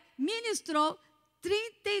pai ministrou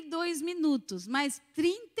 32 minutos, mas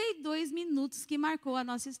 32 minutos que marcou a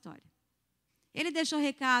nossa história. Ele deixou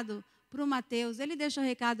recado para o Mateus, ele deixou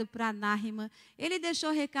recado para a Nárima, ele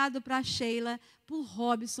deixou recado para a Sheila, para o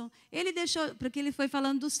Robson, ele deixou, porque ele foi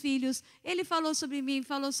falando dos filhos, ele falou sobre mim,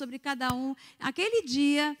 falou sobre cada um. Aquele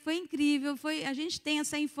dia foi incrível, a gente tem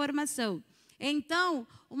essa informação. Então,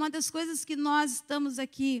 uma das coisas que nós estamos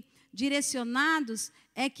aqui direcionados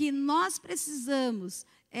é que nós precisamos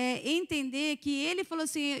entender que ele falou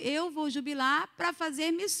assim, eu vou jubilar para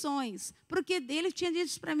fazer missões. Porque ele tinha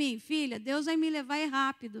dito para mim, filha, Deus vai me levar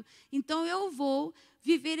rápido. Então eu vou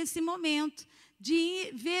viver esse momento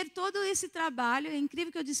de ver todo esse trabalho. É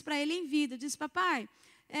incrível que eu disse para ele em vida. Eu disse, papai,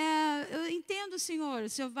 eu entendo, senhor,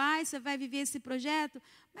 você vai viver esse projeto,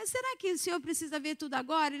 mas será que o senhor precisa ver tudo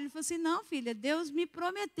agora? Ele falou assim, não, filha, Deus me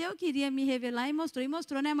prometeu que iria me revelar e mostrou. E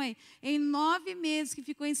mostrou, né, mãe? Em 9 meses que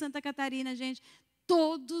ficou em Santa Catarina, gente,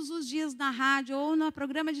 todos os dias na rádio ou no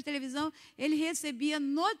programa de televisão, ele recebia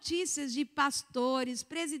notícias de pastores,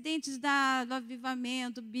 presidentes do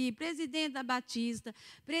Avivamento, presidente da Batista,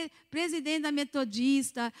 presidente da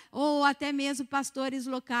Metodista, ou até mesmo pastores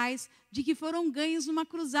locais, de que foram ganhos numa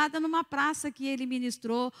cruzada, numa praça que ele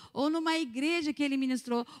ministrou, ou numa igreja que ele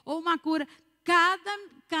ministrou, ou uma cura.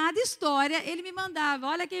 Cada história ele me mandava.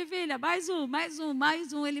 Olha aqui, filha, mais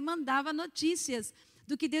um. Ele mandava notícias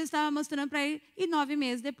do que Deus estava mostrando para ele, e 9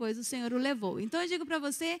 meses depois o Senhor o levou. Então eu digo para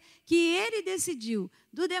você que ele decidiu.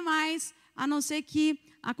 Do demais, a não ser que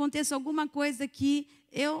aconteça alguma coisa que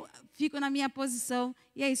eu fico na minha posição,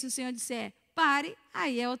 e aí se o Senhor disser, pare,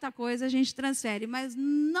 aí é outra coisa, a gente transfere. Mas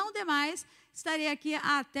não demais, estarei aqui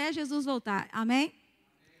até Jesus voltar. Amém?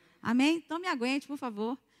 Amém? Então me aguente, por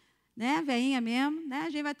favor. Né, veinha mesmo, né? A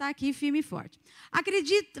gente vai estar aqui firme e forte.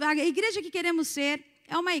 Acredito, a igreja que queremos ser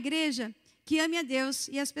é uma igreja que ame a Deus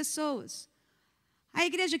e as pessoas. A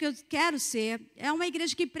igreja que eu quero ser é uma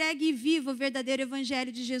igreja que pregue e viva o verdadeiro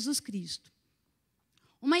evangelho de Jesus Cristo.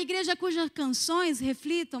 Uma igreja cujas canções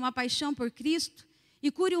reflitam a paixão por Cristo e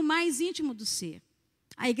cure o mais íntimo do ser.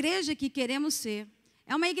 A igreja que queremos ser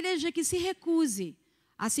é uma igreja que se recuse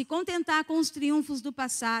a se contentar com os triunfos do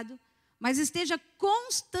passado, mas esteja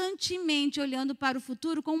constantemente olhando para o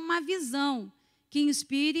futuro com uma visão que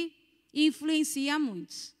inspire e influencie a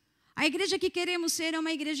muitos. A igreja que queremos ser é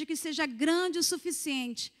uma igreja que seja grande o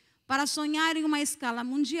suficiente para sonhar em uma escala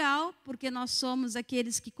mundial, porque nós somos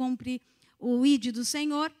aqueles que cumprem o ID do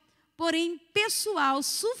Senhor, porém pessoal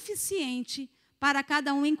suficiente para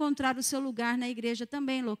cada um encontrar o seu lugar na igreja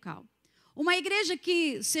também local. Uma igreja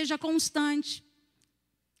que seja constante,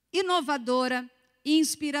 inovadora e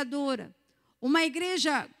inspiradora. Uma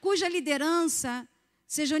igreja cuja liderança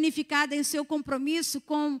seja unificada em seu compromisso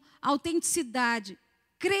com autenticidade,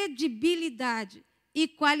 credibilidade e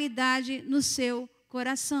qualidade no seu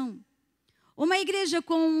coração. Uma igreja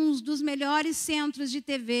com um dos melhores centros de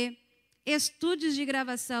TV, estúdios de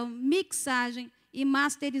gravação, mixagem e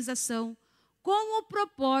masterização, com o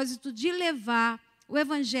propósito de levar o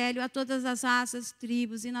evangelho a todas as raças,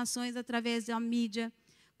 tribos e nações através da mídia.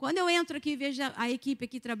 Quando eu entro aqui e vejo a equipe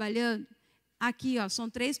aqui trabalhando, aqui ó, são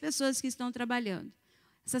 3 pessoas que estão trabalhando.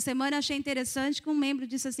 Essa semana eu achei interessante que um membro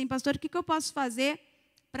disse assim, pastor, o que eu posso fazer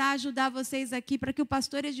para ajudar vocês aqui, para que o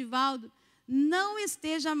pastor Edivaldo não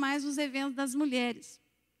esteja mais nos eventos das mulheres,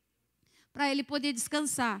 para ele poder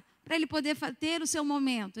descansar, para ele poder ter o seu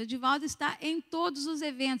momento. O Edivaldo está em todos os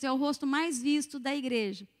eventos, é o rosto mais visto da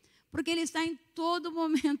igreja, porque ele está em todo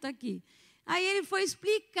momento aqui. Aí ele foi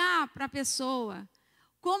explicar para a pessoa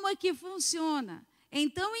como é que funciona.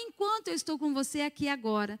 Então, enquanto eu estou com você aqui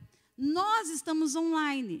agora, nós estamos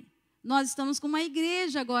online, nós estamos com uma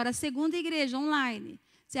igreja agora, a segunda igreja online.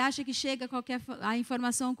 Você acha que chega a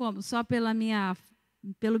informação como? Só pelo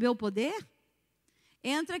meu poder?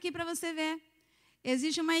 Entra aqui para você ver.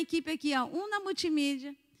 Existe uma equipe aqui, ó, um na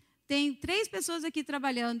multimídia, tem 3 pessoas aqui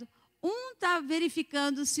trabalhando. Um está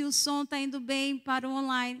verificando se o som está indo bem para o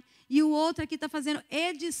online. E o outro aqui está fazendo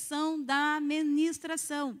edição da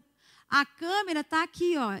ministração. A câmera está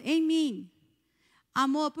aqui, ó, em mim.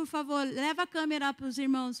 Amor, por favor, leva a câmera para os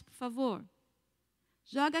irmãos, por favor.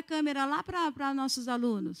 Joga a câmera lá para nossos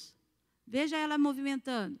alunos. Veja ela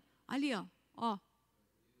movimentando. Ali, ó, ó.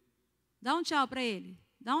 Dá um tchau para ele.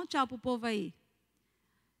 Dá um tchau para o povo aí.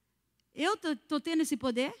 Eu estou tendo esse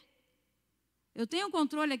poder? Eu tenho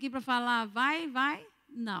controle aqui para falar, vai, vai?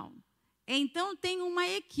 Não. Então, tem uma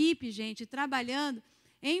equipe, gente, trabalhando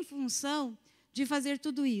em função de fazer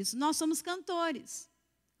tudo isso. Nós somos cantores.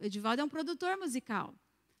 O Edivaldo é um produtor musical.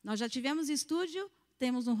 Nós já tivemos estúdio,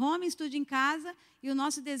 temos um home estúdio em casa, e o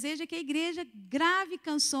nosso desejo é que a igreja grave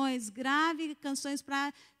canções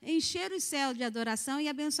para encher o céu de adoração e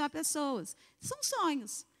abençoar pessoas. São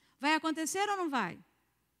sonhos. Vai acontecer ou não vai?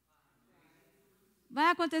 Vai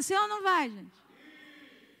acontecer ou não vai, gente?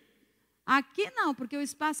 Aqui não, porque o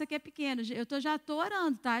espaço aqui é pequeno. Eu já estou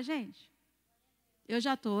orando, tá, gente? Eu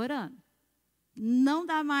já estou orando. Não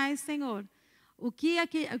dá mais, Senhor. O que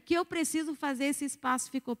eu preciso fazer, esse espaço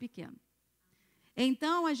ficou pequeno.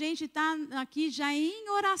 Então, a gente está aqui já em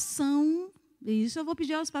oração, E isso eu vou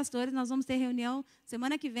pedir aos pastores, nós vamos ter reunião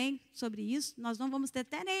semana que vem sobre isso, nós não vamos ter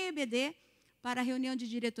até na EBD para a reunião de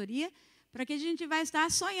diretoria, para que a gente vai estar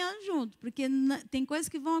sonhando junto, porque tem coisas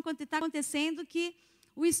que vão estar acontecendo que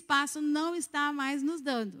o espaço não está mais nos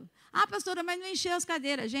dando. Ah, pastora, mas não encheu as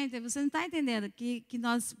cadeiras. Gente, você não está entendendo que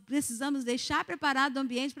nós precisamos deixar preparado o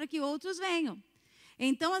ambiente para que outros venham.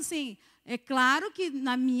 Então, assim, é claro que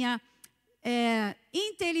na minha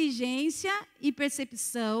inteligência e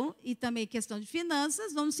percepção, e também questão de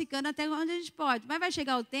finanças, vamos ficando até onde a gente pode. Mas vai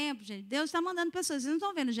chegar o tempo, gente, Deus está mandando pessoas. Vocês não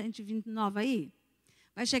estão vendo gente vindo nova aí?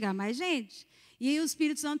 Vai chegar mais gente. E aí o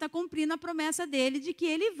Espírito Santo está cumprindo a promessa dele de que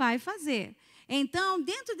ele vai fazer. Então,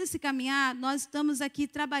 dentro desse caminhar, nós estamos aqui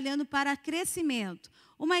trabalhando para crescimento.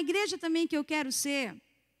 Uma igreja também que eu quero ser,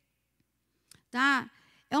 tá?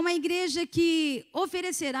 É uma igreja que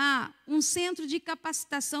oferecerá um centro de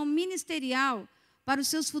capacitação ministerial para os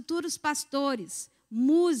seus futuros pastores,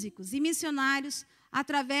 músicos e missionários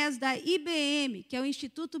através da IBM, que é o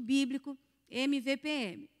Instituto Bíblico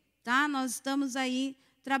MVPM. Tá? Nós estamos aí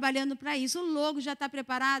trabalhando para isso. O logo já está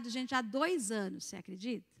preparado, gente, há 2 anos, você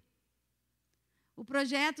acredita? O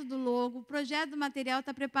projeto do logo, o projeto do material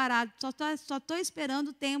está preparado. Só estou esperando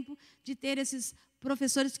o tempo de ter esses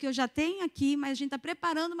professores que eu já tenho aqui, mas a gente está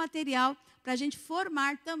preparando o material para a gente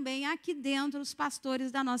formar também aqui dentro os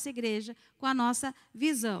pastores da nossa igreja com a nossa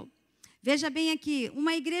visão. Veja bem aqui,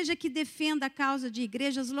 uma igreja que defenda a causa de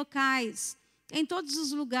igrejas locais, em todos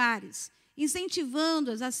os lugares,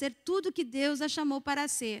 incentivando-as a ser tudo que Deus a chamou para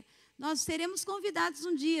ser. Nós seremos convidados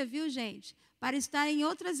um dia, viu, gente, para estar em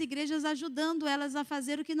outras igrejas ajudando elas a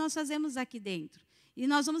fazer o que nós fazemos aqui dentro. E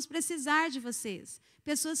nós vamos precisar de vocês.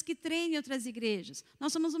 Pessoas que treinem outras igrejas.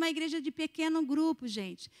 Nós somos uma igreja de pequeno grupo,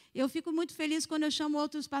 gente. Eu fico muito feliz quando eu chamo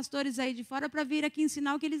outros pastores aí de fora para vir aqui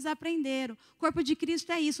ensinar o que eles aprenderam. O corpo de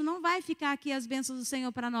Cristo é isso. Não vai ficar aqui as bênçãos do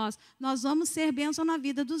Senhor para nós. Nós vamos ser bênção na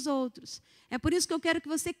vida dos outros. É por isso que eu quero que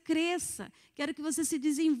você cresça. Quero que você se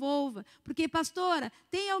desenvolva. Porque, pastora,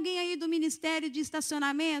 tem alguém aí do Ministério de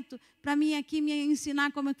Estacionamento para mim aqui me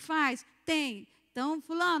ensinar como é que faz? Tem. Então,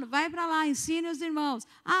 fulano, vai para lá, ensine os irmãos.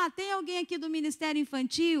 Ah, tem alguém aqui do Ministério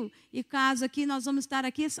Infantil? E caso aqui, nós vamos estar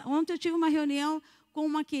aqui. Ontem eu tive uma reunião com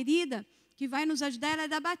uma querida que vai nos ajudar, ela é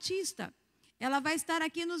da Batista. Ela vai estar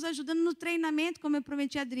aqui nos ajudando no treinamento, como eu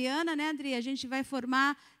prometi a Adriana, né, Adri? A gente vai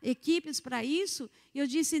formar equipes para isso. E eu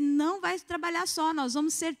disse, não vai trabalhar só, nós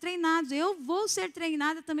vamos ser treinados. Eu vou ser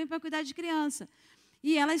treinada também para cuidar de criança.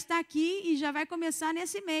 E ela está aqui e já vai começar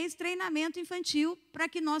nesse mês treinamento infantil para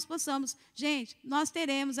que nós possamos. Gente, nós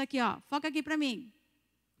teremos aqui, ó, foca aqui para mim.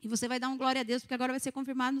 E você vai dar um glória a Deus, porque agora vai ser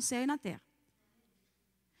confirmado no céu e na terra.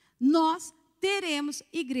 Nós teremos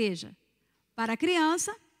igreja para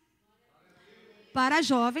criança, para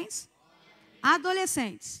jovens,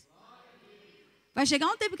 adolescentes. Vai chegar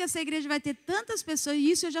um tempo que essa igreja vai ter tantas pessoas, e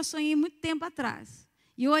isso eu já sonhei muito tempo atrás.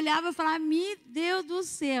 E eu olhava e falava, meu Deus do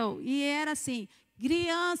céu. E era assim,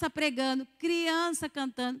 criança pregando, criança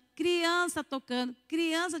cantando, criança tocando,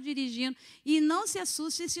 criança dirigindo. E não se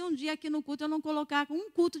assuste se um dia aqui no culto eu não colocar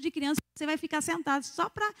um culto de criança, você vai ficar sentado só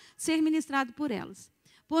para ser ministrado por elas.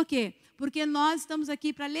 Por quê? Porque nós estamos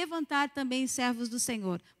aqui para levantar também servos do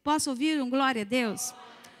Senhor. Posso ouvir um glória a Deus?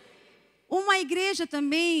 Uma igreja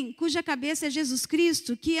também cuja cabeça é Jesus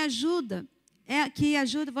Cristo, que ajuda,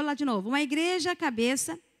 vou lá de novo. Uma igreja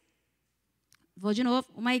cabeça, vou de novo,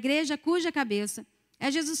 uma igreja cuja cabeça é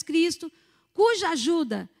Jesus Cristo, cuja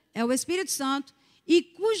ajuda é o Espírito Santo e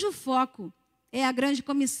cujo foco é a grande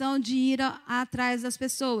comissão de ir atrás das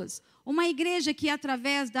pessoas. Uma igreja que,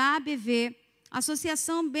 através da ABV,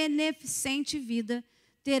 Associação Beneficente Vida,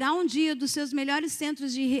 terá um dia dos seus melhores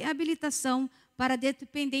centros de reabilitação para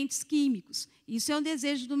dependentes químicos. Isso é um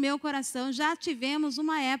desejo do meu coração. Já tivemos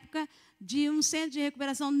uma época de um centro de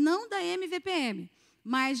recuperação, não da MVPM,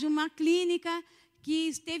 mas de uma clínica que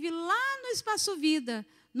esteve lá no Espaço Vida,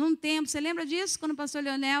 num tempo. Você lembra disso, quando o pastor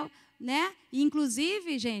Leonel, né? E,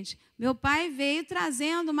 inclusive, gente, meu pai veio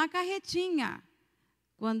trazendo uma carretinha.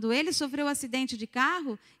 Quando ele sofreu um acidente de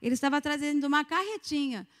carro, ele estava trazendo uma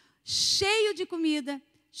carretinha, cheio de comida,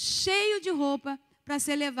 cheio de roupa, para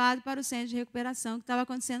ser levado para o centro de recuperação que estava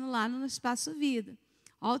acontecendo lá no Espaço Vida.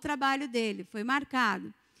 Olha o trabalho dele, foi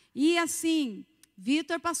marcado. E assim,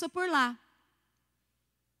 Vitor passou por lá.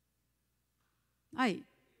 Aí.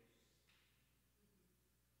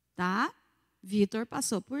 Tá? Vitor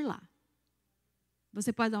passou por lá.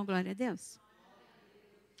 Você pode dar uma glória a Deus?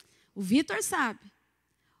 O Vitor sabe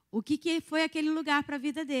o que foi aquele lugar para a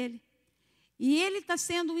vida dele. E ele está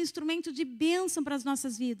sendo um instrumento de bênção para as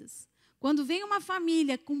nossas vidas. Quando vem uma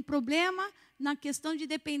família com problema na questão de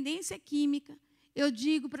dependência química, eu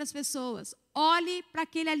digo para as pessoas, olhe para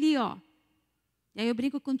aquele ali, ó. E aí eu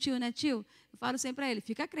brinco com o tio, né, tio? Eu falo sempre para ele,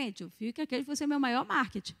 fica crente, tio. Fica crente, você é meu maior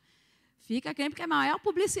marketing. Fica crente, porque a maior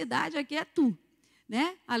publicidade aqui é tu,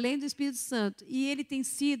 né? Além do Espírito Santo. E ele tem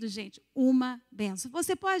sido, gente, uma bênção.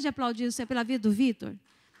 Você pode aplaudir isso pela vida do Vitor?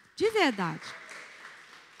 De verdade.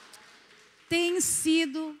 Tem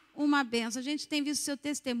sido uma bênção. A gente tem visto seu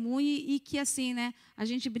testemunho e que assim, né? A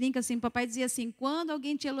gente brinca assim, papai dizia assim, quando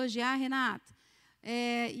alguém te elogiar, Renata,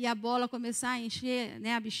 e a bola começar a encher,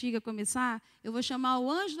 né, a bexiga começar, eu vou chamar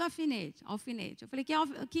o anjo do alfinete. Eu falei,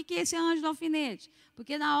 o que é esse anjo do alfinete?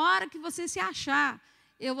 Porque na hora que você se achar,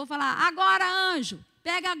 eu vou falar, agora anjo,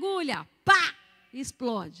 pega a agulha, pá,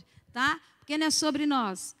 explode, tá? Porque não é sobre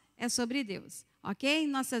nós, é sobre Deus, ok? Em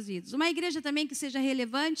nossas vidas. Uma igreja também que seja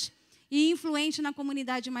relevante e influente na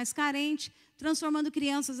comunidade mais carente, transformando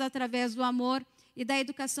crianças através do amor e da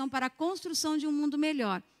educação para a construção de um mundo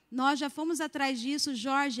melhor. Nós já fomos atrás disso,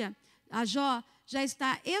 a Jó já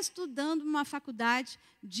está estudando uma faculdade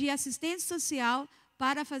de assistência social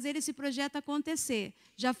para fazer esse projeto acontecer.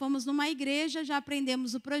 Já fomos numa igreja, já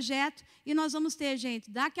aprendemos o projeto e nós vamos ter,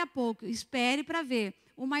 gente, daqui a pouco, espere para ver,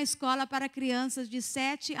 uma escola para crianças de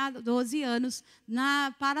 7 a 12 anos,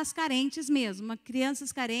 para as carentes mesmo,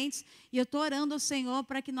 crianças carentes, e eu estou orando ao Senhor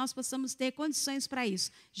para que nós possamos ter condições para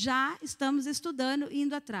isso. Já estamos estudando e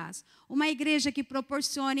indo atrás. Uma igreja que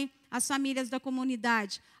proporcione às famílias da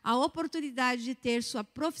comunidade a oportunidade de ter sua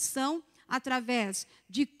profissão através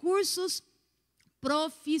de cursos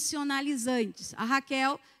profissionalizantes. A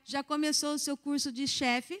Raquel já começou o seu curso de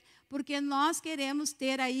chefe, porque nós queremos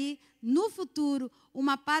ter aí, no futuro,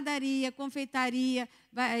 uma padaria, confeitaria,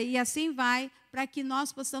 e assim vai, para que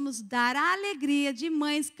nós possamos dar a alegria de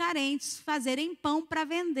mães carentes fazerem pão para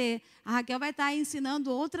vender. A Raquel vai estar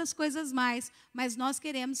ensinando outras coisas mais, mas nós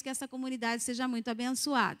queremos que essa comunidade seja muito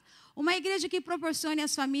abençoada. Uma igreja que proporcione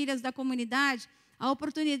às famílias da comunidade a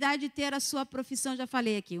oportunidade de ter a sua profissão, já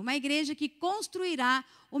falei aqui. Uma igreja que construirá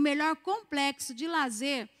o melhor complexo de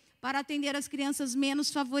lazer para atender as crianças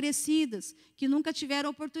menos favorecidas, que nunca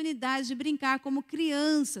tiveram oportunidade de brincar como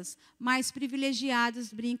crianças mais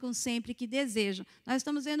privilegiadas brincam sempre que desejam. Nós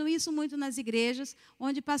estamos vendo isso muito nas igrejas,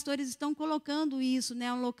 onde pastores estão colocando isso,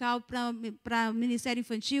 né, um local para ministério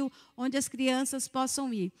infantil, onde as crianças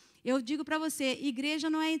possam ir. Eu digo para você, igreja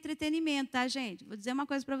não é entretenimento, tá, gente? Vou dizer uma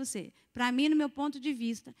coisa para você. Para mim, no meu ponto de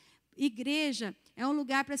vista, igreja é um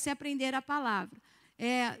lugar para se aprender a palavra.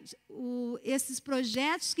 Esses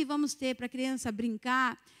projetos que vamos ter para a criança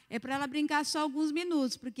brincar, é para ela brincar só alguns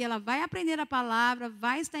minutos, porque ela vai aprender a palavra,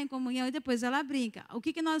 vai estar em comunhão e depois ela brinca. O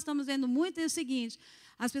que nós estamos vendo muito é o seguinte,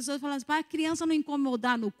 as pessoas falam assim, para a criança não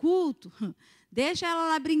incomodar no culto, deixa ela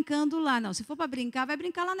lá brincando lá. Não, se for para brincar, vai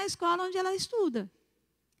brincar lá na escola onde ela estuda.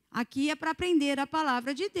 Aqui é para aprender a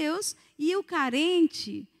palavra de Deus e o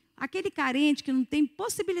carente, aquele carente que não tem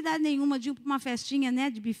possibilidade nenhuma de ir para uma festinha, né,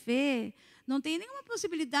 de buffet, não tem nenhuma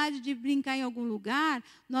possibilidade de brincar em algum lugar,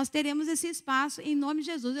 nós teremos esse espaço em nome de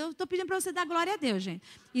Jesus. Eu estou pedindo para você dar glória a Deus, gente.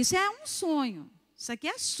 Isso é um sonho. Isso aqui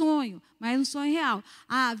é sonho, mas é um sonho real.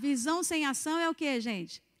 A visão sem ação é o quê,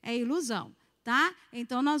 gente? É ilusão, tá?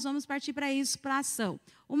 Então, nós vamos partir para isso, para a ação.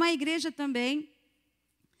 Uma igreja também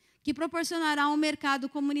que proporcionará um mercado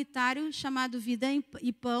comunitário chamado Vida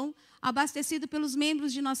e Pão, abastecido pelos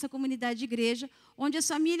membros de nossa comunidade de igreja, onde as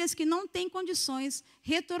famílias que não têm condições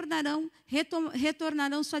retornarão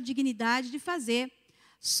sua dignidade de fazer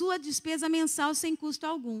sua despesa mensal sem custo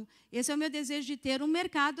algum. Esse é o meu desejo de ter um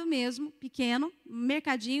mercado mesmo, pequeno, um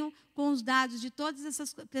mercadinho, com os dados de todas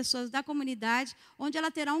essas pessoas da comunidade, onde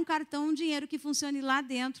ela terá um cartão, um dinheiro que funcione lá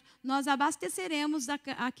dentro. Nós abasteceremos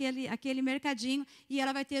aquele mercadinho e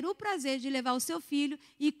ela vai ter o prazer de levar o seu filho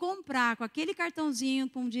e comprar com aquele cartãozinho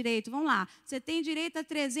com direito. Vamos lá, você tem direito a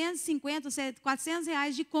 350, 400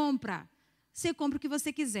 reais de compra. Você compra o que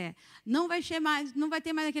você quiser. Não vai ter mais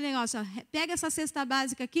aquele negócio, ó, pega essa cesta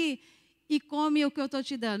básica aqui e come o que eu estou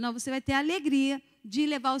te dando. Não, você vai ter a alegria de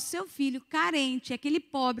levar o seu filho carente, aquele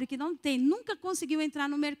pobre que não tem, nunca conseguiu entrar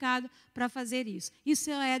no mercado para fazer isso.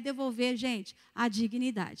 Isso é devolver, gente, a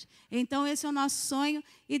dignidade. Então, esse é o nosso sonho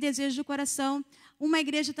e desejo do coração. Uma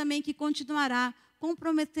igreja também que continuará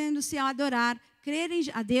comprometendo-se a adorar, crer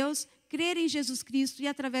a Deus, crer em Jesus Cristo e,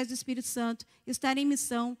 através do Espírito Santo, estar em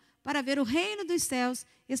missão para ver o reino dos céus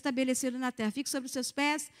estabelecido na terra. Fique sobre os seus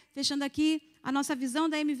pés, fechando aqui, a nossa visão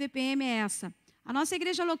da MVPM é essa. A nossa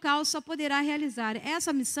igreja local só poderá realizar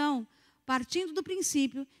essa missão partindo do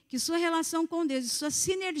princípio que sua relação com Deus e sua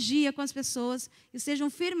sinergia com as pessoas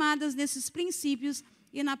estejam firmadas nesses princípios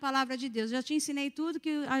e na palavra de Deus. Já te ensinei tudo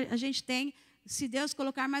que a gente tem. Se Deus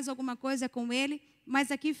colocar mais alguma coisa, é com Ele, mas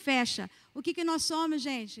aqui fecha. O que nós somos,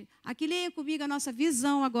 gente? Aqui leia comigo a nossa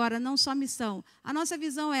visão agora, não só missão. A nossa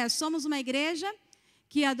visão é, somos uma igreja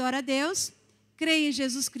que adora a Deus, crê em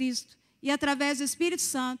Jesus Cristo e através do Espírito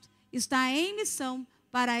Santo está em missão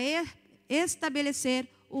para estabelecer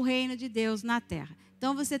o reino de Deus na terra.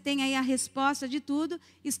 Então você tem aí a resposta de tudo,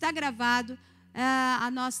 está gravado a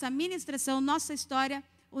nossa ministração, nossa história,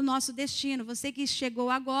 o nosso destino. Você que chegou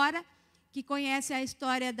agora, que conhece a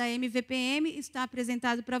história da MVPM, está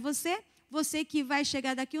apresentado para você. Você que vai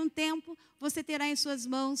chegar daqui a um tempo, você terá em suas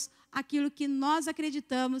mãos aquilo que nós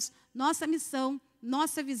acreditamos, nossa missão,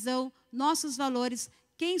 nossa visão, nossos valores.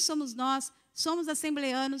 Quem somos nós? Somos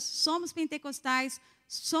assembleanos, somos pentecostais,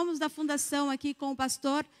 somos da fundação aqui com o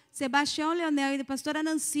pastor Sebastião Leonel e a pastora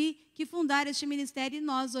Nancy, que fundaram este ministério e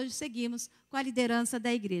nós hoje seguimos com a liderança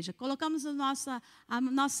da igreja. Colocamos a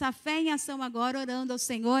nossa fé em ação agora, orando ao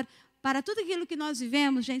Senhor para tudo aquilo que nós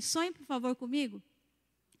vivemos. Gente, sonhe, por favor, comigo.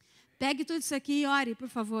 Pegue tudo isso aqui e ore, por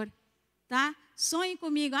favor. Tá? Sonhe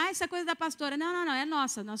comigo. Essa coisa da pastora. Não, é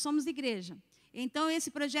nossa, nós somos igreja. Então, esse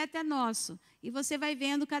projeto é nosso. E você vai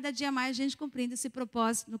vendo cada dia mais gente cumprindo esse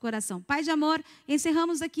propósito no coração. Pai de amor,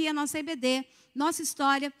 encerramos aqui a nossa EBD, nossa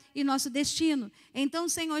história e nosso destino. Então,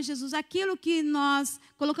 Senhor Jesus, aquilo que nós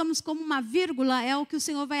colocamos como uma vírgula é o que o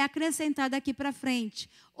Senhor vai acrescentar daqui para frente.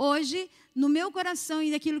 Hoje, no meu coração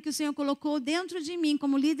e daquilo que o Senhor colocou dentro de mim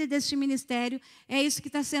como líder deste ministério, é isso que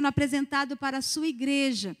está sendo apresentado para a sua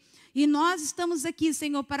igreja. E nós estamos aqui,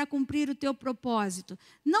 Senhor, para cumprir o teu propósito.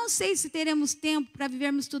 Não sei se teremos tempo para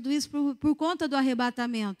vivermos tudo isso por conta do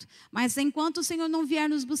arrebatamento. Mas enquanto o Senhor não vier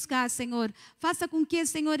nos buscar, Senhor, faça com que,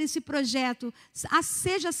 Senhor, esse projeto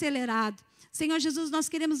seja acelerado. Senhor Jesus, nós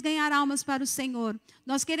queremos ganhar almas para o Senhor.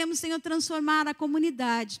 Nós queremos, Senhor, transformar a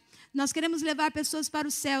comunidade. Nós queremos levar pessoas para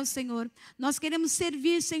o céu, Senhor. Nós queremos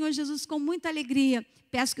servir, Senhor Jesus, com muita alegria.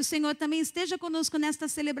 Peço que o Senhor também esteja conosco nesta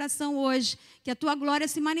celebração hoje, que a Tua glória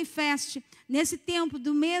se manifeste nesse tempo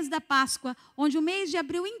do mês da Páscoa, onde o mês de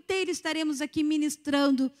abril inteiro estaremos aqui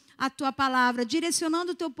ministrando a Tua palavra,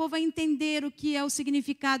 direcionando o Teu povo a entender o que é o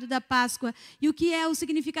significado da Páscoa e o que é o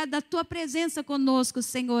significado da Tua presença conosco,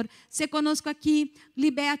 Senhor. Sê conosco aqui,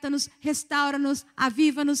 liberta-nos, restaura-nos,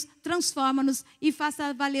 aviva-nos, transforma-nos e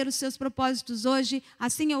faça valer os Seus propósitos hoje.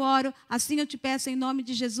 Assim eu oro, assim eu te peço em nome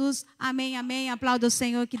de Jesus. Amém, amém. Aplauda o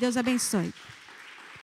Senhor, que Deus abençoe.